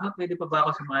 Parang, pwede pa ba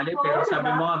ako sumali? Pero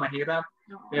sabi mo nga, mahirap.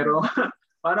 Pero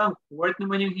parang worth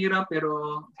naman yung hirap.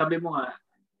 Pero sabi mo nga,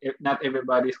 not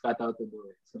everybody's cut out to do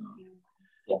it. So,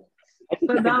 yeah. I think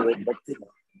you can do it, but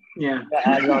yeah.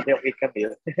 Ano, okay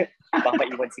kami. Baka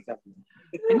maiwan si kami.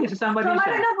 Hindi, sasama din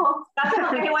siya. Kasi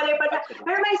maghiwalay pa na.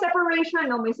 Pero may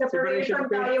separation, no? May separation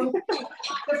tayong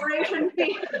separation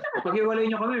fee. Pag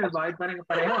hiwalay nyo kami, bakit pa rin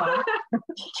pareho, ha?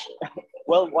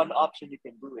 Well, one option you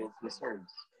can do is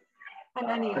reserves.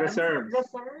 Ano yun? Reserves.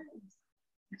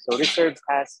 So reserves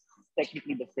has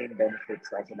technically the same benefits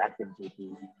as an active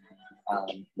duty.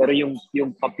 Pero yung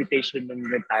computation ng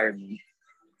retirement,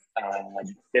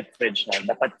 different siya.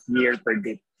 Dapat year per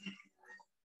date.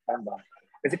 Tama.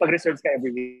 Kasi pag reserves ka,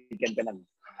 every weekend ka lang.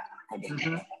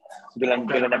 So doon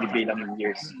lang nabibilang yung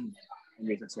years. Yung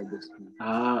years of service.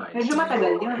 Medyo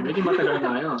matagal yun. Medyo matagal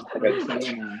na yun.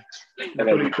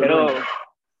 Pero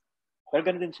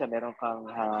ganun din siya. Meron kang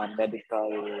medical,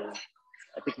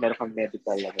 I think meron kang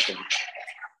medical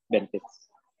benefits.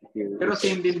 Pero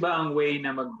same din ba ang way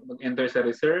na mag-enter sa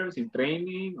reserves, in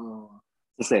training? O...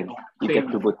 The same. You get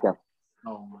to bootcamp.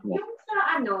 Yung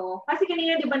sa kasi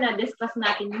kanina di ba na-discuss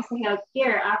natin yung sa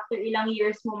healthcare. After ilang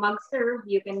years mo mag-serve,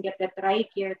 you can get the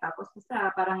TRICARE. Tapos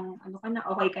parang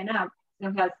okay ka na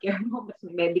yung healthcare mo. But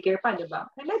Medicare pa, di ba?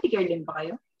 May Medicare din ba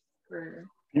kayo?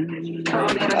 I'm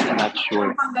not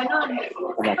sure. Pang ganon.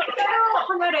 Pero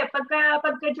kunwari,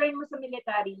 pagka-join mo sa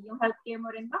military, yung healthcare mo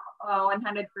rin ba 100%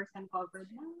 covered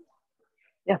na?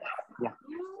 Yeah.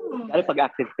 Lalo pag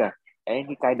active ka,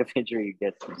 any kind of injury you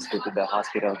get, just go to the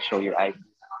hospital, show your ID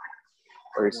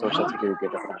or social security.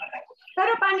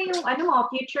 Pero paano yung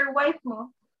future wife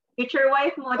mo?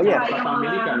 Tsaka yung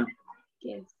mga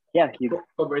kids. Yeah,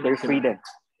 they're free then.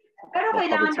 Pero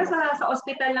kailangan ba sa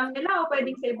hospital lang nila o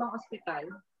pwedeng sa ibang hospital?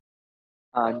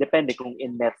 Depende kung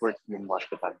in-network yung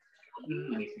hospital.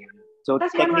 So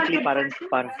technically parang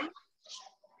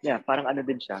ano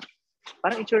din siya.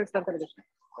 Parang insurance lang talaga siya.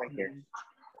 Right here.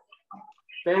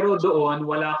 Pero doon,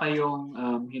 wala kayong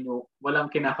walang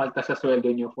kinakalta sa sweldo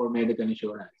niyo for medical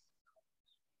insurance.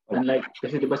 Unlike,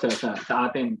 kasi di ba sa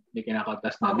atin, may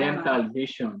kinakaltas na dental,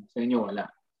 vision. Sa inyo, wala.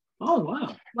 Oh,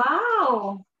 wow.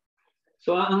 Wow!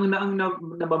 So, ang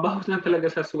nababawas lang talaga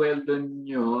sa sweldo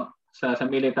niyo sa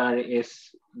military is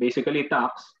basically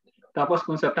tax. Tapos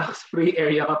kung sa tax-free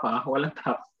area ka pa, walang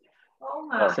tax. Oo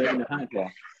nga. Sa lahat. Yeah.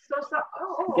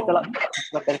 Kita lang.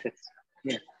 Not benefits.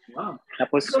 Yeah. Wow.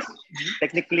 Tapos,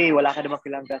 technically, wala ka namang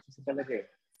kailangang gastusin talaga eh.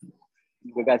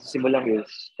 Gagastusin mo lang is,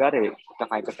 kaya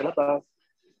kakain ka sa labas,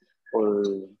 or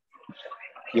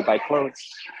you buy clothes.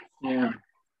 Yeah.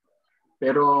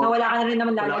 Pero... wala ka na rin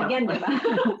naman lalagyan, di ba?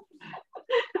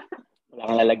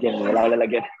 Wala kang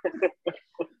lalagyan.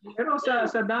 Pero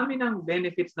sa dami ng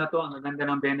benefits na to, ang ganda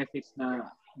ng benefits na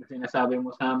sinasabi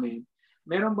mo sa amin,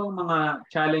 meron bang mga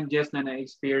challenges na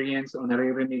na-experience o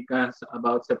naririnig ka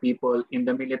about sa people in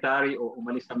the military o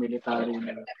umalis sa military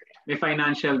na may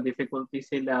financial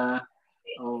difficulties sila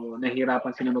o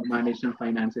nahirapan sila mag-manage ng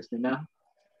finances nila?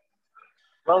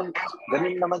 Well,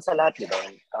 ganun naman sa lahat, diba?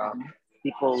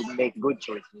 People make good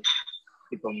choices.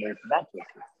 People make bad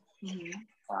choices.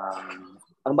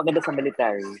 Ang maganda sa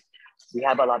military, we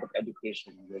have a lot of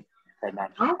education with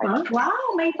financial.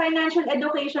 Wow, may financial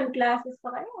education classes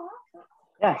pa kayo.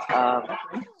 Yeah.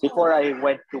 Before I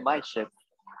went to my shift,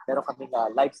 meron kami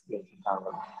life skills.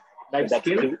 Life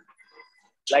skills?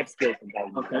 Life skills.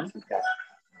 Okay.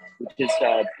 Which is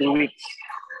 2 weeks.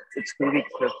 It's 2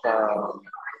 weeks of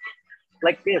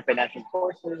like financial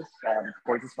courses,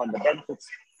 courses on the benefits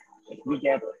that we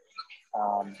get,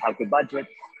 how to budget.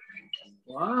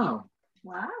 Wow.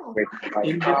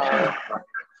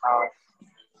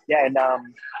 Yeah, and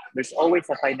there's always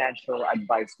a financial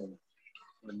advisor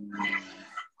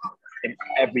in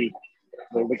every,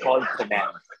 we call it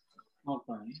command.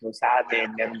 Okay. So sa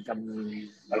atin, meron kami,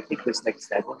 I think there's like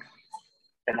 7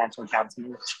 financial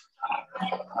counselors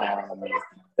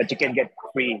that you can get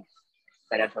free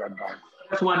financial advice.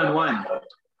 That's one-on-one?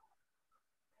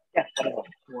 Yeah.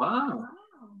 Wow.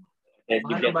 And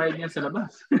you get bayad niya sa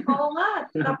labas. Oo nga.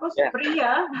 Tapos free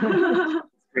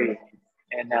Free.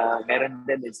 And meron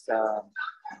din is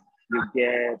you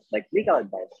get like legal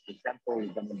advice. For example,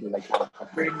 you're gonna do like an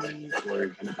attorney or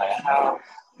you're gonna buy a house.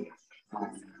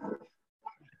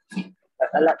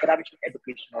 Marami siyang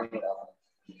educational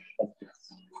benefits.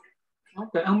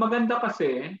 Okay. Ang maganda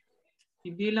kasi,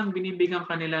 hindi lang binibigyan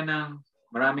kanila ng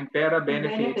maraming pera,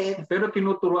 benefits, pero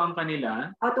tinuturuan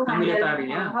kanila ng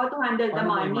militarya. How to handle the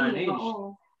money.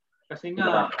 Kasi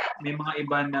nga, may mga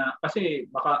iba na, kasi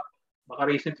baka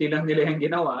recently lang nila yung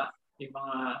ginawa, yung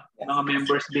mga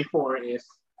members before is,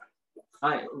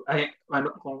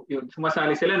 kung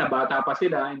sumasali sila na bata pa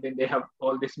sila and then they have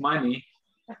all this money,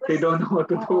 they don't know what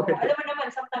to do with it. Alam mo naman,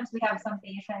 sometimes we have some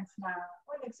patients na,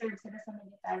 nag-serve sila sa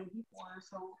military before.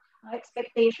 So, ang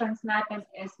expectations natin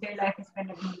is their life is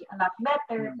gonna be a lot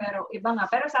better. Pero iba nga.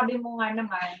 Pero sabi mo nga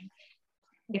naman,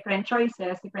 different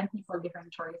choices, different people, different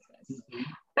choices.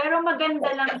 Pero maganda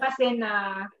lang kasi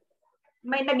na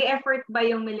may nag-effort ba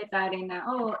yung military na,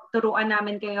 turuan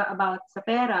namin kayo about sa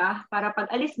pera para pag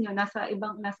alis nyo, nasa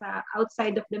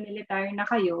outside of the military na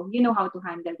kayo, you know how to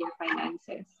handle your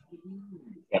finances.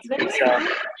 Yes,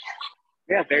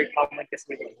 very common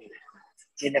kasi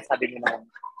yung nasabi mo na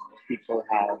people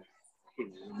have,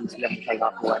 hindi sila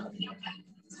makakuha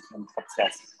ng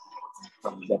success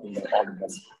from getting all the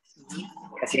money.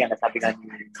 Kasi nga, nasabi nga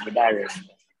ni Darius,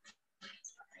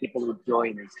 people would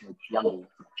join as younger,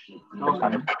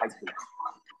 high school.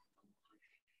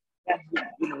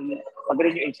 Pag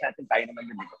rin yung age natin, tayo naman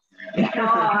yun.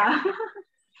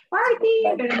 Party!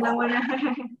 Ganun lang mo na.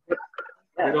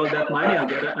 With all that money,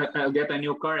 I'll get a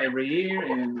new car every year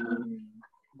and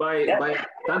buy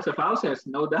tons of houses,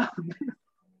 no doubt.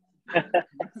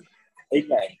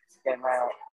 Okay.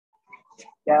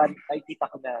 Kaya nakikita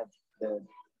ko na the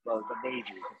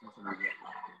major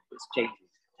is changes.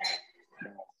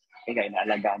 Kaya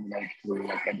inaalagaan mo through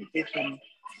education.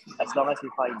 As long as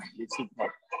you find you seek help,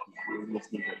 you're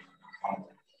listening to it.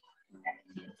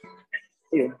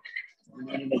 Ayun.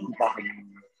 Nakikita ko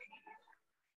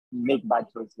make bad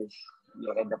choices,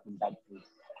 you end up in bad choices.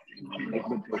 Make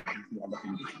good choices, you end up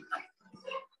in good choices.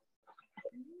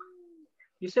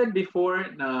 You said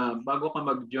before na bago ka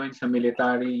mag-join sa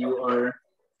military,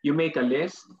 you make a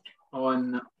list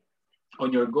on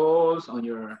your goals, on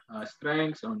your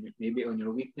strengths, maybe on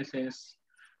your weaknesses.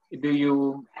 Do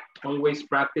you always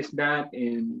practice that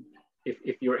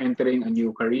if you're entering a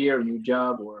new career, new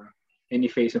job, or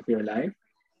any phase of your life?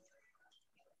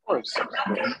 Of course.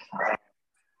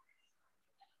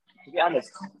 To be honest,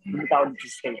 without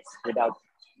mistakes, without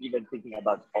even thinking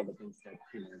about all the things that,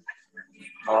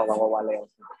 mawawala yung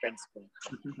sa friends ko,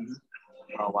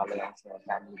 mawawala yung sa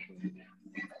family ko,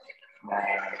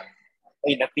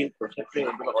 na-feel ko, syempre,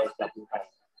 hindi ko always happy tayo.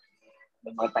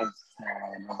 May mga times na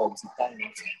nag-homesick tayo,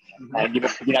 na hindi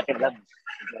natin alam.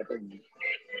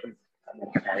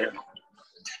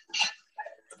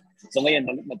 So ngayon,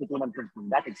 natutunan ko from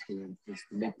that experience is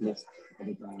to make lists, to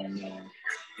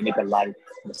make a life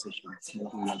decisions,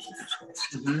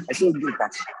 I still do that.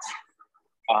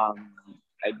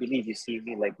 I believe you see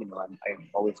me like, I'm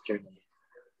always journaling.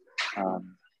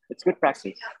 It's good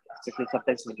practice. Because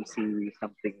sometimes when you see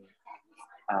something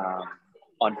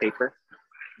on paper,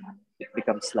 it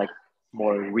becomes like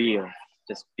more real,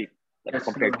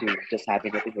 compared to just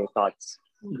having it in your thoughts.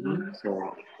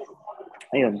 So,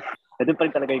 ayun. Doon pa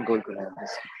rin talaga yung goal ko na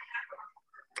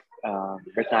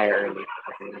retire early.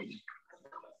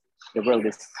 The world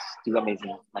is too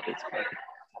amazing.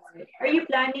 Are you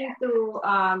planning to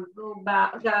go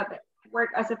back,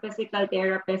 work as a physical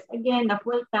therapist again, na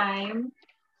full-time,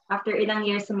 after ilang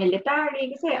years sa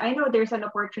military? Kasi I know there's an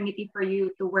opportunity for you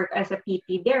to work as a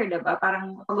PT there, diba?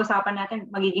 Parang pag-usapan natin,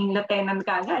 magiging lieutenant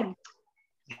ka agad.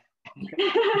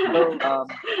 So,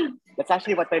 that's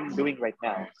actually what I'm doing right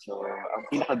now. So, ang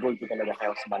pinaka-goal ko talaga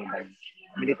kaya sa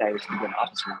military is to be an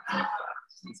officer.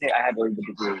 Kasi I had all the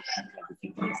degrees.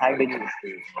 Sayang din yung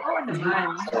experience.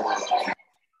 Naman. So,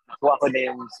 nakuha ko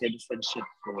na yung citizenship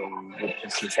ko, which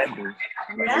is December.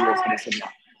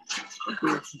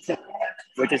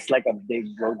 Which is like a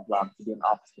big roadblock to be an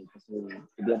officer. Kasi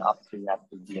to be an officer, you have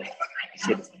to be a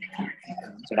citizen.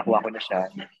 So, nakuha ko na siya.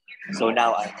 So,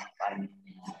 now I'm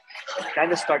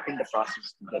kind of starting the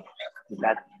process to get to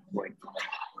that point.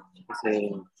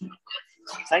 Kasi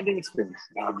sayang din experience.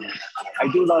 I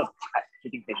do love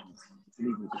treating patients.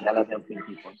 I love helping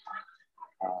people.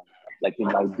 Like in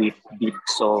my deep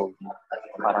soul,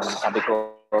 parang sabi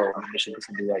ko, ang mission ko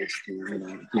sa buhay is to,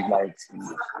 give lives and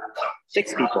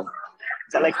fix people.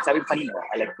 So sabi ko kanina,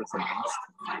 I like fixing things.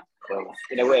 So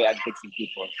in a way, I'm fixing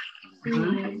people.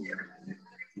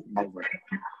 My work.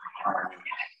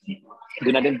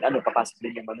 Doon na din, papasok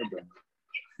din yung doon.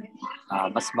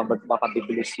 Mas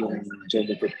mapabibilis yung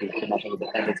journey to financial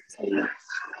independence kasi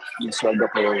yung sweldo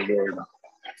ko will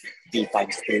be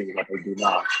times 3 what I do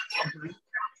now.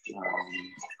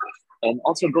 And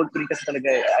also, goal ko rin kasi talaga,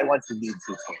 I want to lead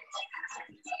people.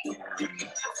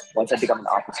 Once I become an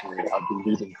officer, I'll be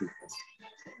leading people.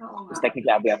 Because technically,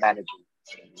 I'll be a manager.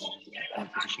 ang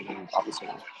position ng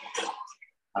officer.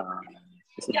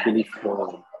 Kasi belief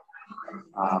ko,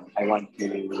 I want to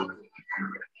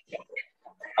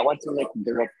like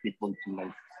direct people to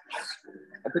like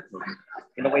a good way.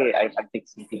 In a way, I'm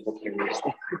fixing people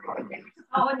seriously.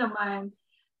 Oo naman.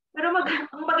 Pero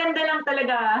ang maganda lang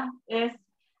talaga is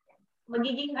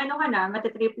magiging ano ka na,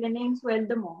 matitriple na yung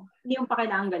sweldo mo. Hindi mo pa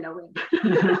kailangan galawin.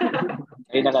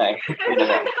 Ayun na nga eh.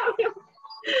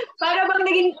 Para bang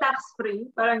naging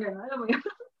tax-free? Parang gano'n. Alam mo yun?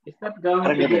 Is that going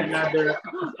to be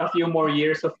a few more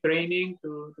years of training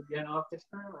to be an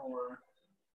officer, or?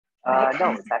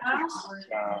 No, it's actually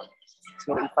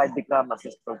so if I become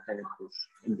assistant therapist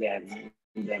again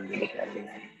we look at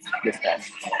this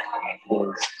test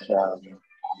is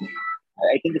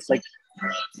I think it's like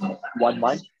 1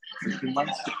 month or 2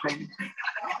 months to train.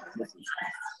 That's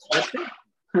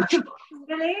it.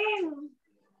 Galing!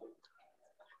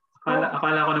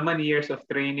 Akala ko naman years of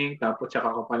training, tapos tsaka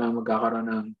ko palang magkakaroon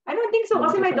ng... I don't think so,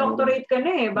 kasi may doctorate ka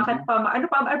na eh. Bakit pa? Ano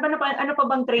pa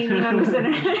bang training ang gusto na?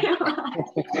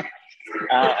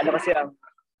 Ano kasi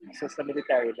sa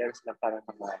military, there's lang parang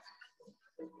mga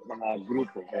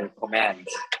grupo or commands.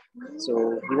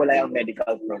 So, hiwalay ang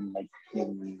medical from like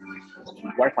yung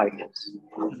warfighters.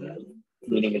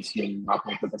 Meaning it's yung mga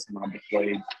pumunta sa mga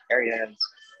deployed areas.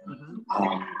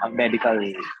 Ang medical,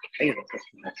 ayun,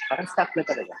 parang staff na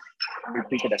talaga. You're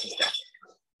treated as a staff.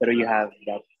 Pero you have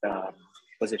that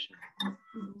position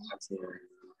as an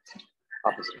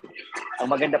officer. Ang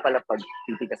maganda pala pag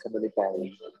PT ka sa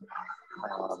military,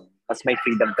 mas may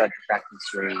freedom ka to practice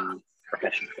your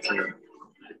profession. Kasi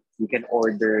you can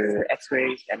order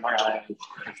x-rays, MRI,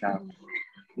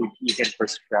 you can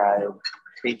prescribe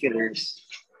painkillers.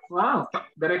 Wow!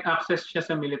 Direct access siya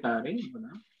sa military.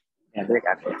 Yeah, direct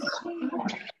access.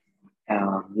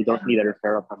 You don't need a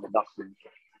referral from the doctor.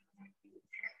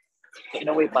 So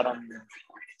in a way, parang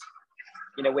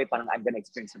I'm gonna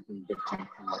experience something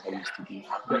different from what I used to be.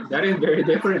 That is very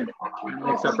different.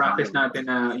 Like sa practice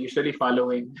natin na usually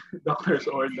following doctor's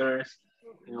orders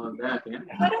and all that. Yeah?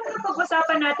 Parang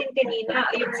napag-usapan natin kanina,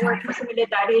 yung work mo sa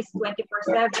military is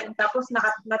 24/7, tapos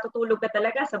natutulog ka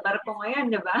talaga sa barko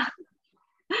ngayon, di ba?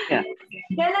 Yeah.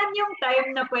 Kailan yung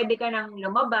time na pwede ka nang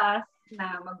lumabas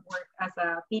na mag-work as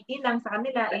a PT lang sa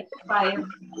kanila, 8 to 5?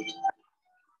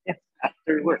 Yeah,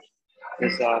 after work.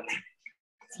 Because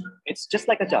it's just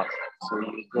like a job. So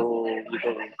you go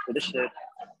to the ship,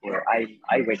 or I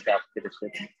wake up to the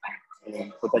ship,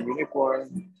 and put on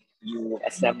uniform, you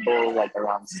assemble like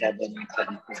around 7:15.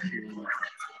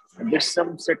 And there's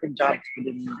some certain jobs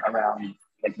within around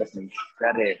like that.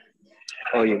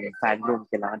 O yung fan room,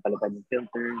 kailangan palitan yung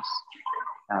filters.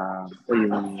 O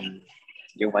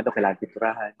yung kailangan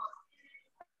piturahan.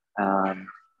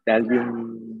 Dahil yung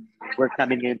work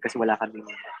namin ngayon kasi wala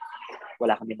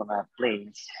kami mga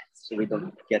planes, so we don't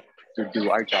get to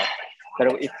do our job.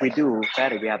 Pero if we do,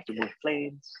 we have to move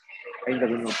planes. Ayun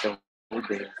gagawin mo ito.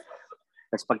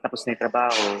 Tapos pagtapos na yung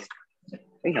trabaho,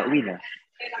 ayun na, uwi na.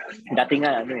 Dati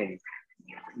nga,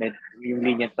 yung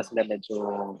linya pa sila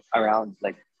medyo around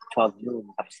like 12 noon,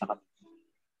 tapos na kami.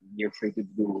 You're free to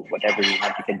do whatever you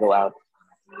want. You can go out.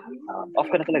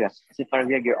 Off ka na talaga. Kasi parang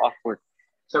you're off work.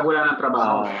 So wala ng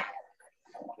trabaho?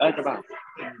 Trabaho.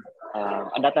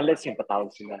 And that unless yung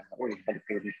patawag sila, balik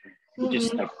kayo dito. Which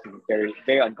is like very,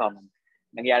 very uncommon.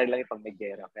 Nangyari lang yung pag may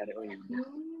gera. Pero,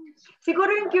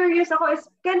 siguro yung curious ako is,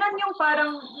 kailan yung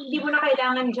parang hindi mo na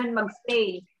kailangan dyan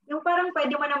magstay? Yung parang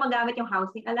pwede mo na magamit yung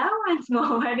housing allowance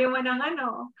mo. Pwede mo na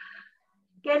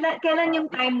Kailan yung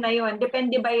time na yun?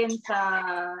 Depende ba yun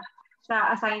sa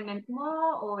assignment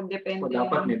mo o depende? O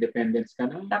dapat may dependents ka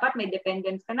na? Dapat may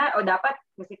dependents ka na o dapat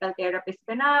physical therapist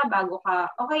ka na bago ka,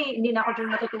 okay, hindi na ako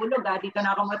dyan matutulog dito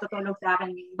na ako matutulog sa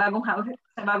akin bagong house,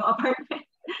 sa bagong apartment.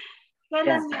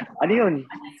 Kailan yun? Ano yun?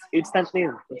 Instantly.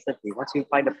 Once you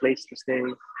find a place to stay,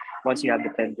 once you have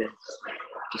dependents,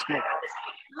 just move.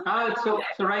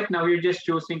 So right now, you're just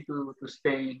choosing to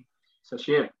stay sa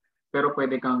ship. Pero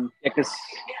pwede kang... Yeah, because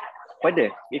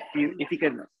pwede. If you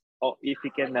can, what do you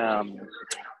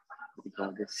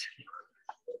call this?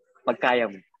 Pag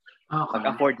kaya mo. Okay.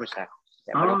 Pag afford mo siya.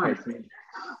 I see.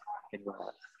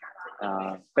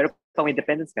 Pero pag may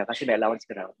dependence ka, kasi may allowance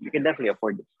ka na, you can definitely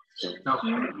afford it. So,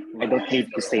 I don't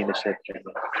need to stay in the ship.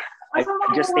 I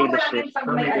just stay in the ship. Pag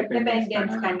may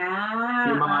dependence ka na.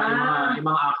 Yung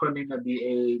mga acronym na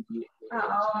BA.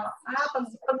 Oo.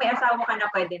 Pag may asawa ka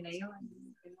na, pwede na yun.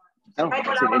 Kahit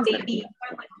wala akong baby.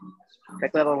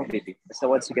 Kahit wala akong baby. Basta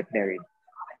once you get married.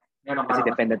 Kasi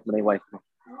dependent mo na yung wife mo.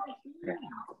 Yeah.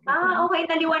 Okay.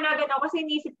 Naliwanagan ako kasi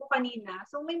inisip ko kanina.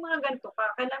 So may mga ganito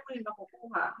ka. Kailan mo yung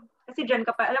nakukuha? Kasi dyan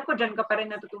ka pa, alam ko dyan ka pa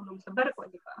rin natutulog sa barko,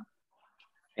 di ba?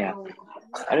 Yeah.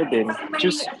 So, Ano din, may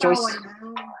choice asawa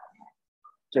na.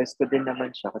 choice ko din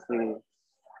naman siya kasi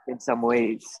in some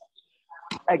ways,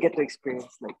 I get to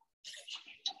experience like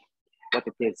what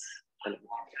it is.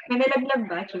 May nalaglag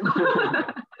ba?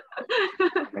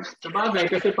 Sabagay,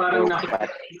 kasi parang So,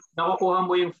 but, nakukuha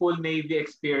mo yung full Navy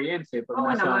experience pag Oo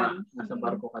naman. nasa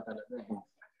barko ka talaga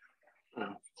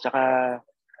Tsaka,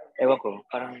 ewan ko,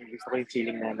 parang gusto ko yung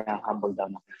feeling na na-humble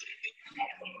down ako.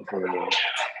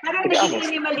 Parang To be naging honest.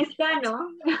 minimalist ka, no?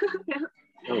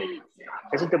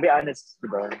 Kasi to be honest,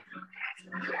 diba,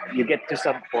 you get to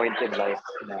some point in life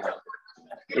na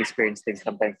experience things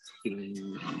sometimes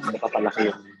napapalaki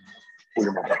yung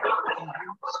ulo mo.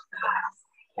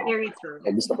 Very true.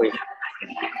 Gusto ko yung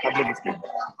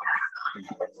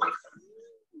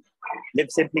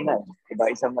live simply nga.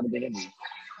 Diba, isang ano din yun,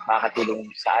 makakatulong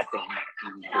sa atin.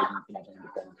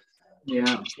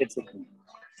 Yeah. Live simply.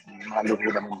 Mga luho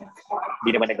naman.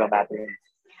 Hindi naman nagbabato yun.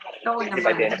 Oo Kasi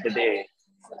by the end naman. of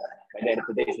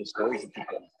the day, it's a story.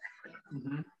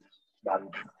 Mm-hmm.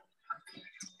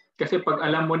 Kasi pag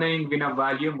alam mo na yung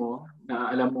binavalue mo,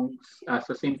 na alam mong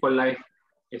sa simple life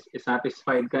is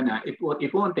satisfied ka na, it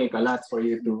won't take a lot for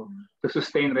you to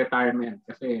sustain retirement.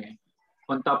 Kasi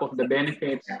on top of the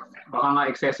benefits, baka nga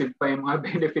excessive pa yung mga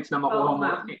benefits na makuha mo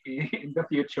in the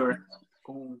future.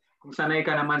 Kung sanay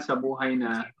ka naman sa buhay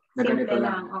na ganito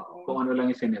lang, kung ano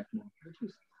lang yung sinet mo.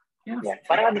 Yeah.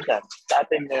 Parang ano siya, sa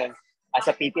atin, as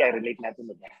a PT, I relate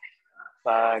natin na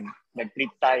pag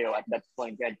nag-treat tayo at that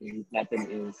point, treat natin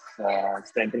is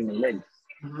strengthening ng legs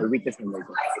or weakness ng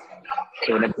legs.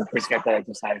 So, nag-prescribe tayo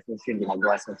exercises yung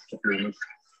ginagawa sa clinics.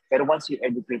 Pero once you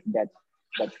educate that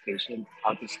patient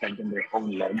how to strengthen their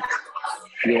own legs,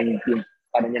 yung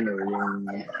yung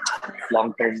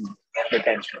long-term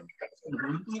retention.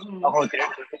 Ako,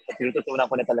 tinututunan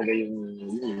ko na talaga yung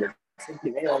simple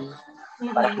ngayon.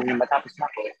 Para kung matapos na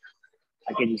ako,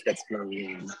 I can use that skill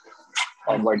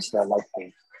onwards to life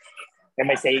phase. And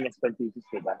my saying is Confucius,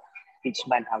 diba? Teach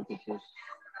man how to fish.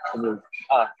 And you'll,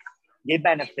 give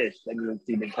man a fish and you'll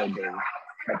feed him for a day.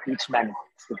 But teach man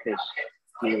to fish,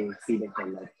 you'll feed him for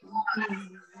life.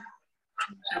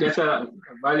 That's a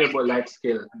valuable life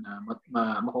skill na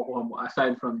makukuha mo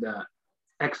aside from the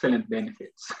excellent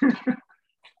benefits.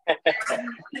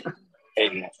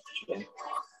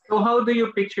 So how do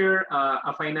you picture a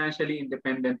financially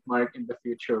independent Mark in the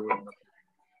future?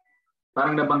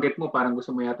 Parang nabanggit mo, parang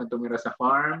gusto mo yata tumira sa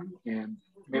farm and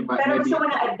pero gusto mo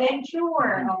na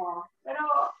adventure. Pero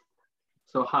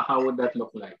so how would that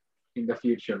look like in the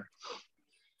future?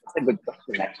 That's a good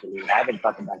question actually. I haven't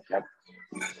thought about that.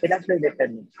 Financially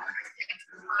independent.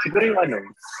 Siguro yung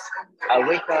I'll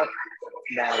wake up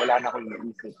na wala na akong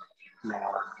iisip na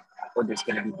there's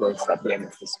gonna be bills at the end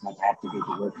of this month. I have to go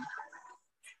to work.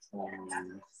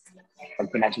 Pag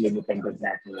financially independent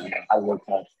na ako, I'll work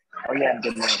out. I'm gonna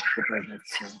prepare that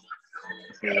soon.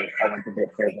 So I want to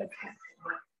prepare that soon.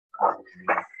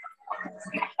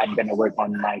 I'm gonna work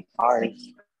on my cars.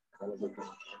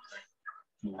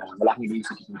 Wala akong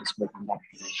iisip kung just work on that.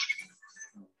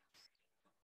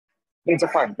 It's a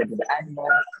farm. Tend to the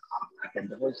animals,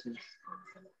 tend to the horses.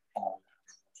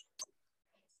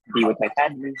 Be with my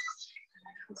family.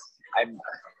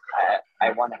 I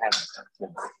want to have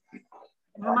kids.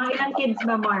 Mga ilang kids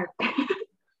na, Mark?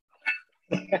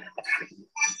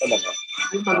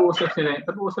 Yung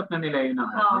pag-uusap na nila yun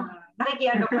ang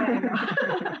nakikiano pa rin.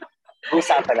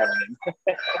 Usapan lang.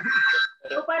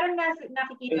 So parang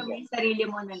nakikita mo yung sarili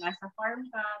mo na nasa farm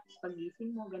ka,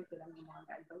 pag-gising mo, ganito lang yung mga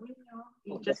gagawin nyo.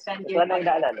 You just spend your time.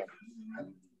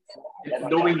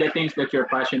 Doing the things that you're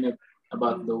passionate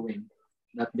about doing.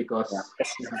 Not because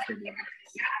you have to do it.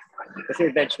 Kasi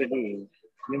eventually,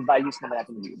 yung values naman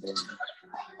natin dito.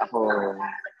 Ako,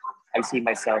 I see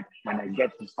myself when I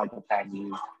get to start a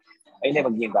family, I never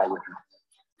give value.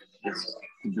 Just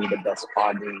to be the best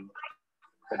father,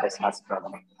 the best husband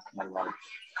of my life.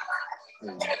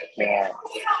 Kaya,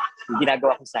 yung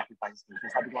ginagawa kong sacrifice ko,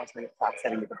 sabi ko sa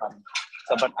sarili ko, parang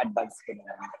sobrang advanced ko na,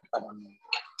 parang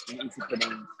iniisip ko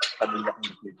ng pamilya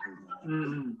kong future.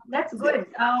 That's good.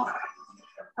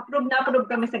 Approve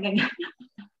kami sa ganyan.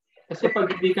 Kasi pag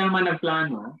hindi ka naman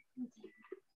nagplano,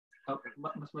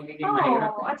 mas magiging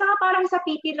mahirap. At saka parang sa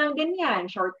PT lang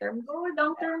ganyan, short-term goal,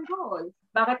 long-term goal.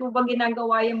 Bakit mo ba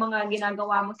ginagawa yung mga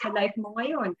ginagawa mo sa life mo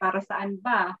ngayon? Para saan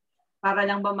ba? Para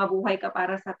lang ba mabuhay ka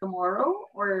para sa tomorrow?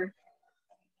 Or,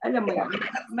 alam mo yun,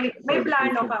 may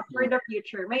plano ka for the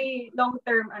future. May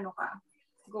long-term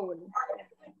goal.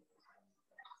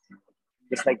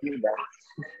 Just like you, that.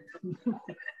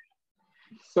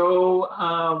 So,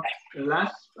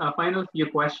 last, final few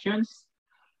questions.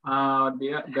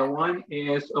 The one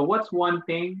is, what's one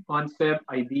thing, concept,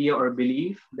 idea, or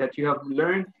belief that you have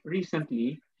learned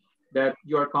recently that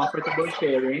you are comfortable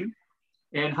sharing?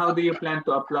 And how do you plan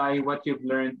to apply what you've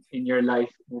learned in your life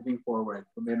moving forward?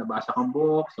 Kung may nabasa kang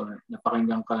books or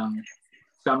napakinggan kang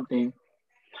something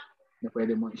na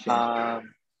pwede mo i-share.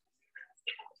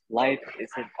 Life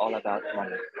isn't all about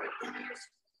money.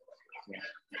 Yeah.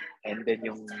 And then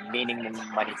yung meaning ng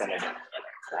money talaga.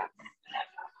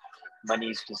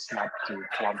 Money is just not to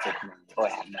flaunt it. Oh,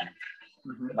 I have money.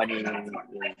 Mm-hmm. Money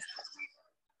is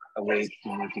a way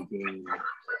to gain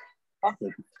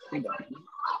profit.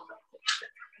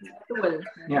 Tool.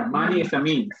 Yeah, money is a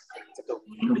means.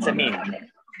 It's a means.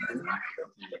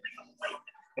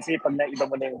 Kasi pag naiba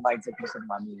mo na yung mindset mo sa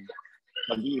money,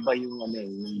 mag-iiba yung,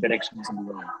 yung direction mo sa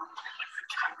buhay.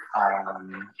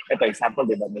 Ito, example,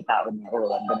 di ba? May tao na,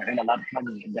 I'm gonna earn a lot of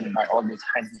money. I'm gonna buy all these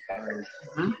fancy cars,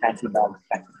 fancy bags,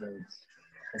 fancy clothes.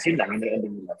 Kasi lang, hindi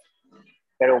ending nila.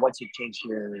 Pero once you change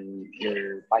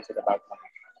your mindset about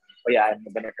money, I'm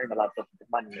gonna earn a lot of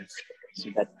money so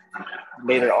that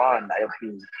later on I'll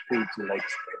feel free to like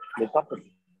live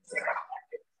comfortably.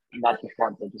 Not to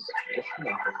flaunt it, just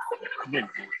me. I'm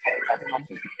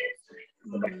happy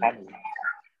with my family.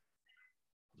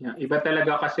 Yeah, iba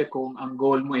talaga kasi kung ang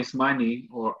goal mo is money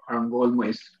or ang goal mo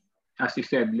is, as you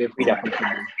said, live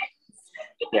comfortably.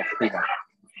 Yeah, freedom.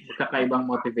 Kakaibang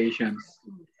motivations.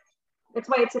 That's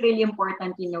why it's really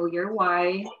important you know your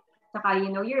why, saka you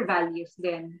know your values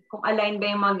din. Kung align ba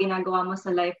yung mga ginagawa mo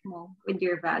sa life mo with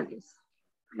your values.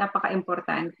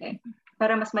 Napaka-importante.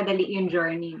 Para mas madali yung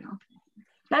journey, no?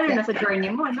 Lalo na sa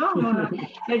journey mo, no?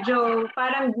 Medyo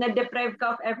parang na-deprive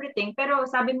ka of everything. Pero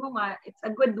sabi mo nga, it's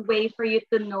a good way for you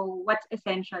to know what's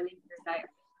essential in your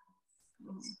life.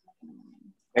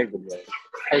 Very good way.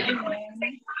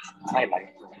 I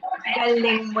like it.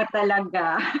 Galing mo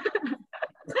talaga.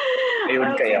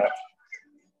 Ayun kaya.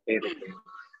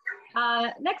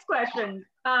 Next question.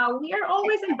 We are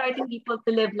always inviting people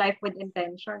to live life with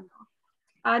intention.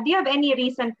 Do you have any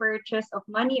recent purchase of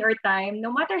money or time, no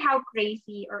matter how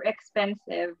crazy or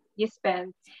expensive you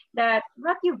spend, that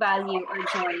brought you value or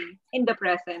joy in the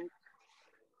present?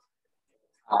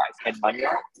 I spend money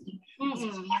on?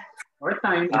 Or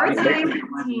time.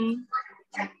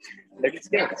 Look, it's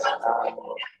good.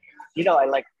 I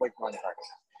like working on cars.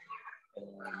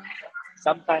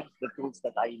 Sometimes the tools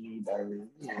that I need are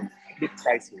a bit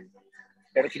pricey.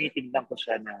 Pero tinitignan ko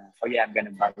siya na, I'm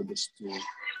gonna buy this tool.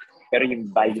 Pero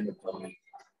yung value nito,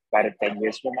 para 10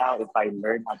 years from now, if I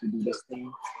learn how to do this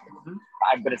thing,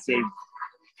 I'm gonna save.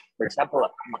 For example,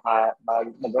 I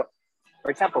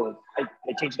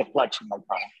changed the clutch in my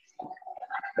car.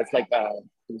 That's like a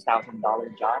 $2,000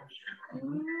 job.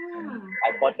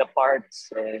 I bought the parts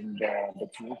and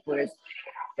the tool for it.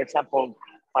 For example,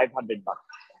 $500.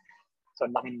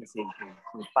 So, laking na save ko.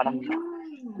 So, parang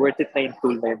worth it na yung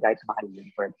tool na yun kahit mahal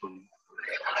yun for a tool.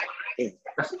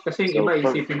 Kasi yung iba,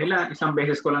 isipin nila, isang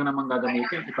beses ko lang naman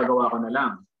gagamitin, ipagawa ko na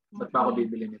lang. Ba't pa ako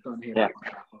bibili nito?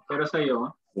 Nahirapan ako. Pero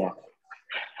sa'yo,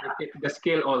 the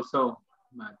skill also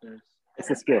matters. It's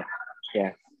a skill.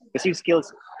 Yeah. Kasi yung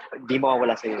skills, di mo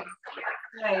wala sa'yo.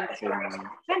 Right. So,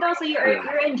 and also,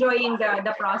 you're enjoying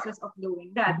the process of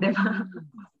doing that, di ba?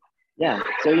 Yeah.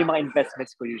 So yung mga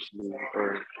investments ko usually,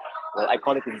 I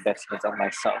call it investments on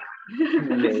myself.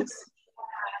 Because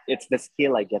it's the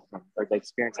skill I get from, or the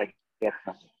experience I get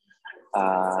from.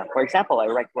 For example, I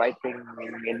like writing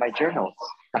in my journals.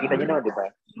 Nakita niyo naman, di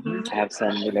ba? I have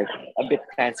some a bit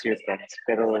fancier things,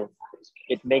 pero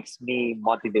it makes me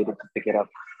motivated to pick up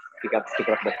the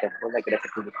pen. Like I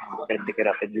can pick it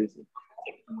up and use it.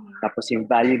 Tapos yung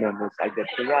value nun is I get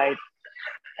to write,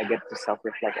 I get to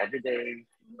self-reflect every day,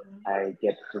 I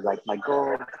get to write my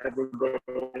goals every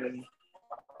day,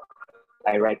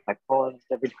 I write my poems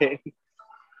every day.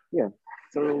 Yeah.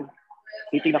 So,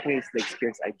 titignan ko is the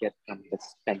experience I get from the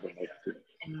spending I do.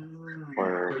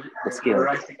 Or the skills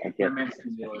I get.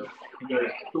 In your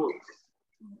tools.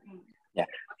 Yeah.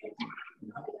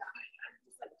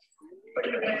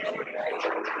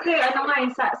 Kasi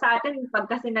sa atin, pag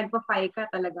kasi nagpa-FI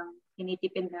ka, talagang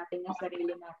tinitipid natin yung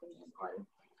sarili natin and all.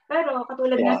 Pero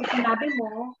katulad nga sa sinabi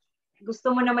mo,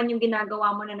 gusto mo naman yung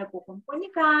ginagawa mo na nagkukumpuni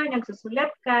ka,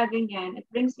 nagsusulat ka, ganyan, it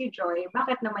brings you joy.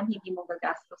 Bakit naman hindi mo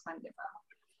gagastusan, di ba?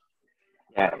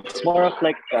 Yeah, it's more of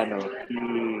like the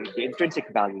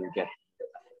intrinsic value you get.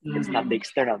 It's not the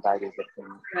external value you get.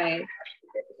 Right.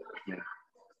 Yeah.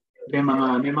 May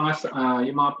mga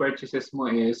yung mga purchases mo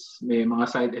is may mga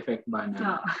side effect ba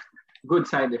na good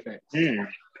side effects?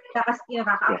 Tapos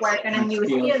nakaka-acquire ka ng new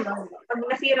skill. No? Pag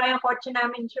nasira yung kotse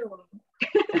namin, sure.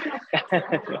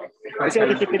 Kasi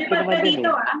matitipid ko naman din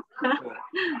dito,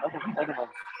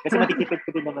 Kasi matitipid ko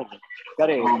din naman eh.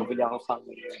 Pero bumili ako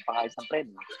pang-ayos ng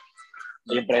preno.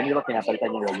 Yung preno ko,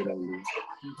 pinapalitan niya regularly.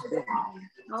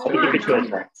 Matitipid ko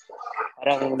siya.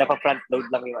 Parang napa-front load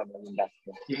lang yung gas.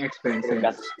 Yung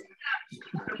expenses.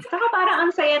 Saka parang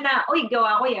ang saya na, uy,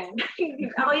 gawa ko yan.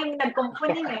 Ako yung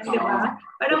nagkumpuni yan, di ba?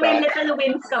 Parang may little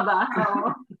wins ka ba?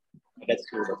 Oo. That's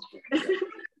true.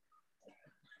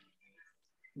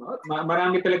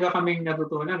 Marami talaga kaming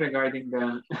natutunan regarding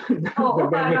the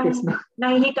benefits na.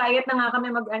 Nahihikayat na nga kami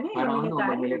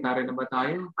mag-military na ba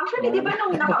tayo? Actually, di ba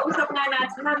nung nakausap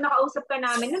ka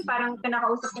namin, nun parang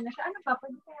kinakausap ko na siya,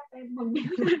 pwede kaya tayo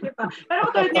mag-military, di ba? Pero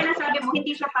tulad nga nasabi mo,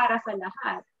 hindi siya para sa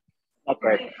lahat.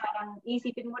 Okay. Parang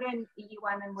isipin mo rin,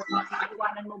 iiwanan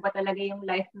mo ba talaga yung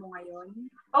life mo ngayon?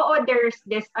 Oo, there's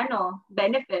this,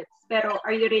 benefits, pero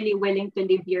are you really willing to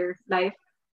live your life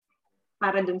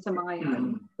para dun sa mga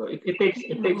yun? So it takes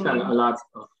a lot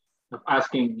of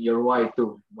asking your why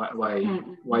too. Why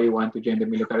you want to join the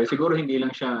military? Siguro hindi lang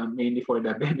siya mainly for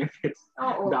the benefits.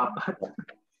 Dapat.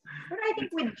 But I think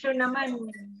with you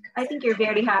naman, I think you're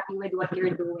very happy with what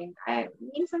you're doing.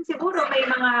 Minsan siguro may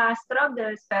mga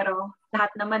struggles, pero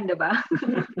lahat naman, di ba?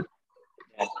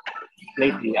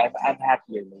 Lately, I'm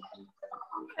happier lately.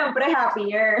 Siyempre,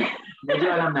 happier. Medyo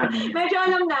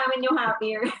alam namin yung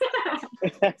happier.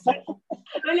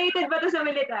 Related ba to sa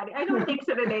military? I don't think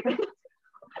so related.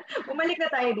 Bumalik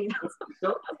na tayo dito.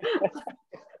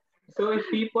 So if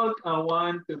people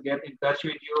want to get in touch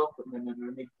with you,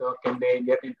 can they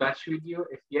get in touch with you?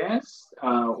 If yes,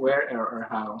 where or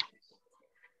how?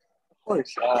 Of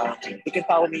course. You can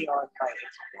follow me on my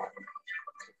Instagram.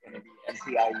 It's going to be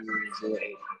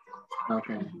NCIU08.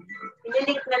 Okay.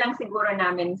 I-link na lang siguro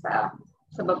namin sa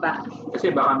baba.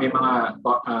 Kasi baka may mga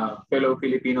fellow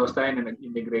Filipinos tayo na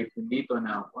nag-immigrate dito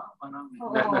na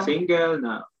na single,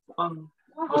 na mukhang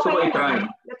gusto ko i-try.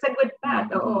 That's a good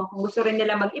path. Oo. Kung gusto rin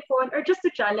nila mag-ipon or just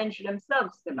to challenge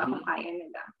themselves, diba? Kung kaya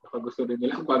nila. Kung gusto rin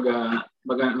nila pag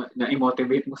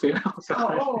na-motivate mo sila.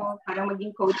 Oo. Parang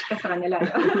maging coach ka sa kanila.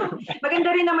 Maganda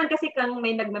rin naman kasi kang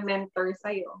may nagme-mentor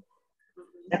sa'yo.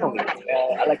 Definitely.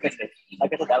 I like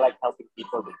I like helping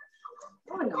people.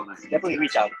 Definitely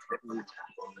reach out.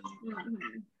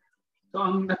 So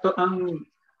ang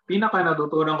pinaka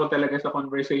natutunan ko talaga sa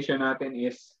conversation natin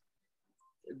is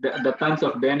the tons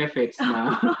of benefits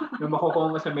na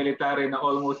makukuha mo sa military na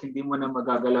almost hindi mo na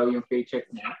magagalaw yung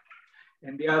paycheck mo.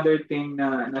 And the other thing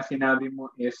na sinabi mo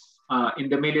is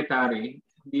in the military,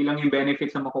 hindi lang yung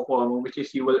benefits na makukuha mo, which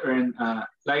is you will earn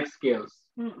life skills.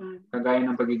 Kagaya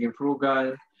ng pagiging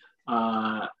frugal,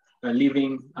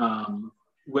 living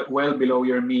well below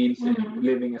your means, and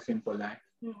living a simple life.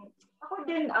 Ako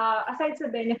din, aside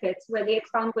sa benefits,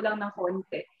 i-expound ko lang ng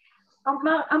konti.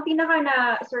 Ang pinaka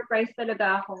na-surprise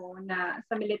talaga ako na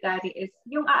sa military is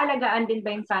yung aalagaan din ba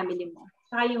yung family mo,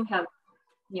 saka yung health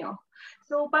nyo.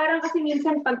 So parang kasi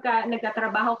minsan pagka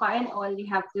nagtatrabaho ka and all, you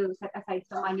have to set aside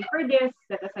some money for this,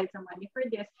 set aside some money for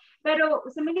this. Pero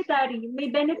sa military,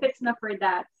 may benefits na for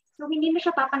that. So hindi na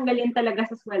siya tatanggalin talaga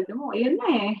sa sweldo mo. Ayun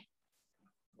na eh.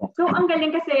 So ang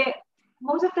galing kasi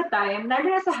most of the time,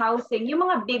 lalo na sa housing, yung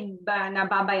mga big ba na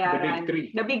babayaran,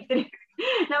 the big three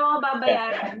na mga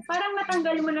babayaran, parang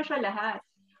natanggal mo na siya lahat.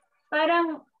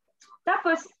 Parang,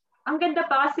 tapos, ang ganda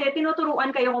pa kasi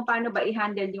tinuturuan kayo kung paano ba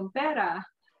i-handle yung pera.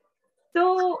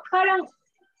 So, parang,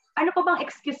 ano pa bang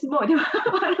excuse mo? Di ba?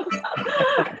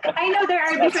 I know there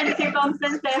are different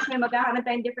circumstances, may magkakaroon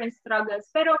tayong different struggles,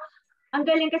 pero ang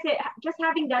galing kasi just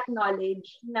having that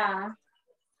knowledge na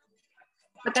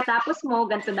pagkatapos mo,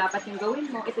 ganito dapat yung gawin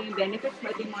mo, ito yung benefits mo,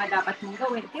 ito yung mga dapat mong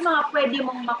gawin, ito yung mga pwede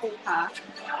mong makuha.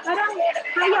 Parang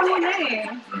kaya mo na eh.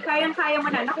 Kayang-kaya mo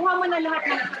na. Nakuha mo na lahat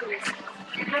ng tools.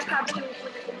 Just have to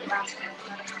put it in the back.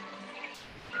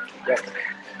 Yes.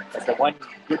 That's the one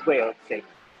good way of saying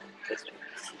this.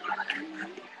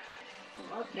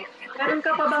 Okay. Meron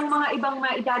ka pa bang mga ibang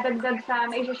maidadagdag sa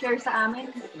mai-share sa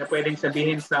amin? Na pwedeng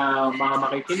sabihin sa mga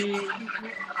makikinig?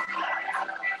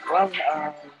 Well,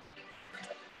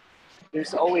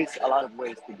 there's always a lot of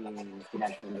ways to be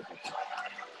financially independent.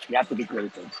 You have to be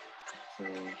creative. So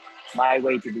my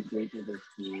way to be creative is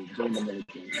to join the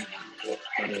military.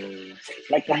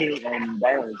 Like Camille and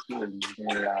Daryl is doing,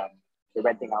 they're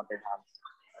renting out their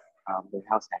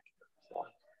house hacking.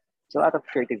 So a lot of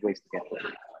creative ways to get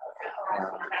there.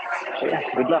 So yeah,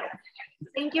 good luck.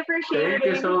 Thank you for sharing.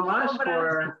 Thank you so much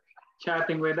for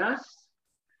chatting with us.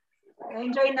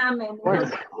 Enjoy namin.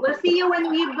 We'll see you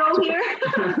when we go here.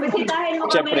 Bisitahin mo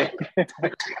kami.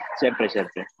 Siyempre.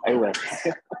 I will.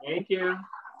 Thank you.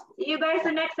 See you guys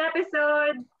in the next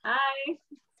episode.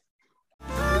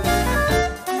 Bye.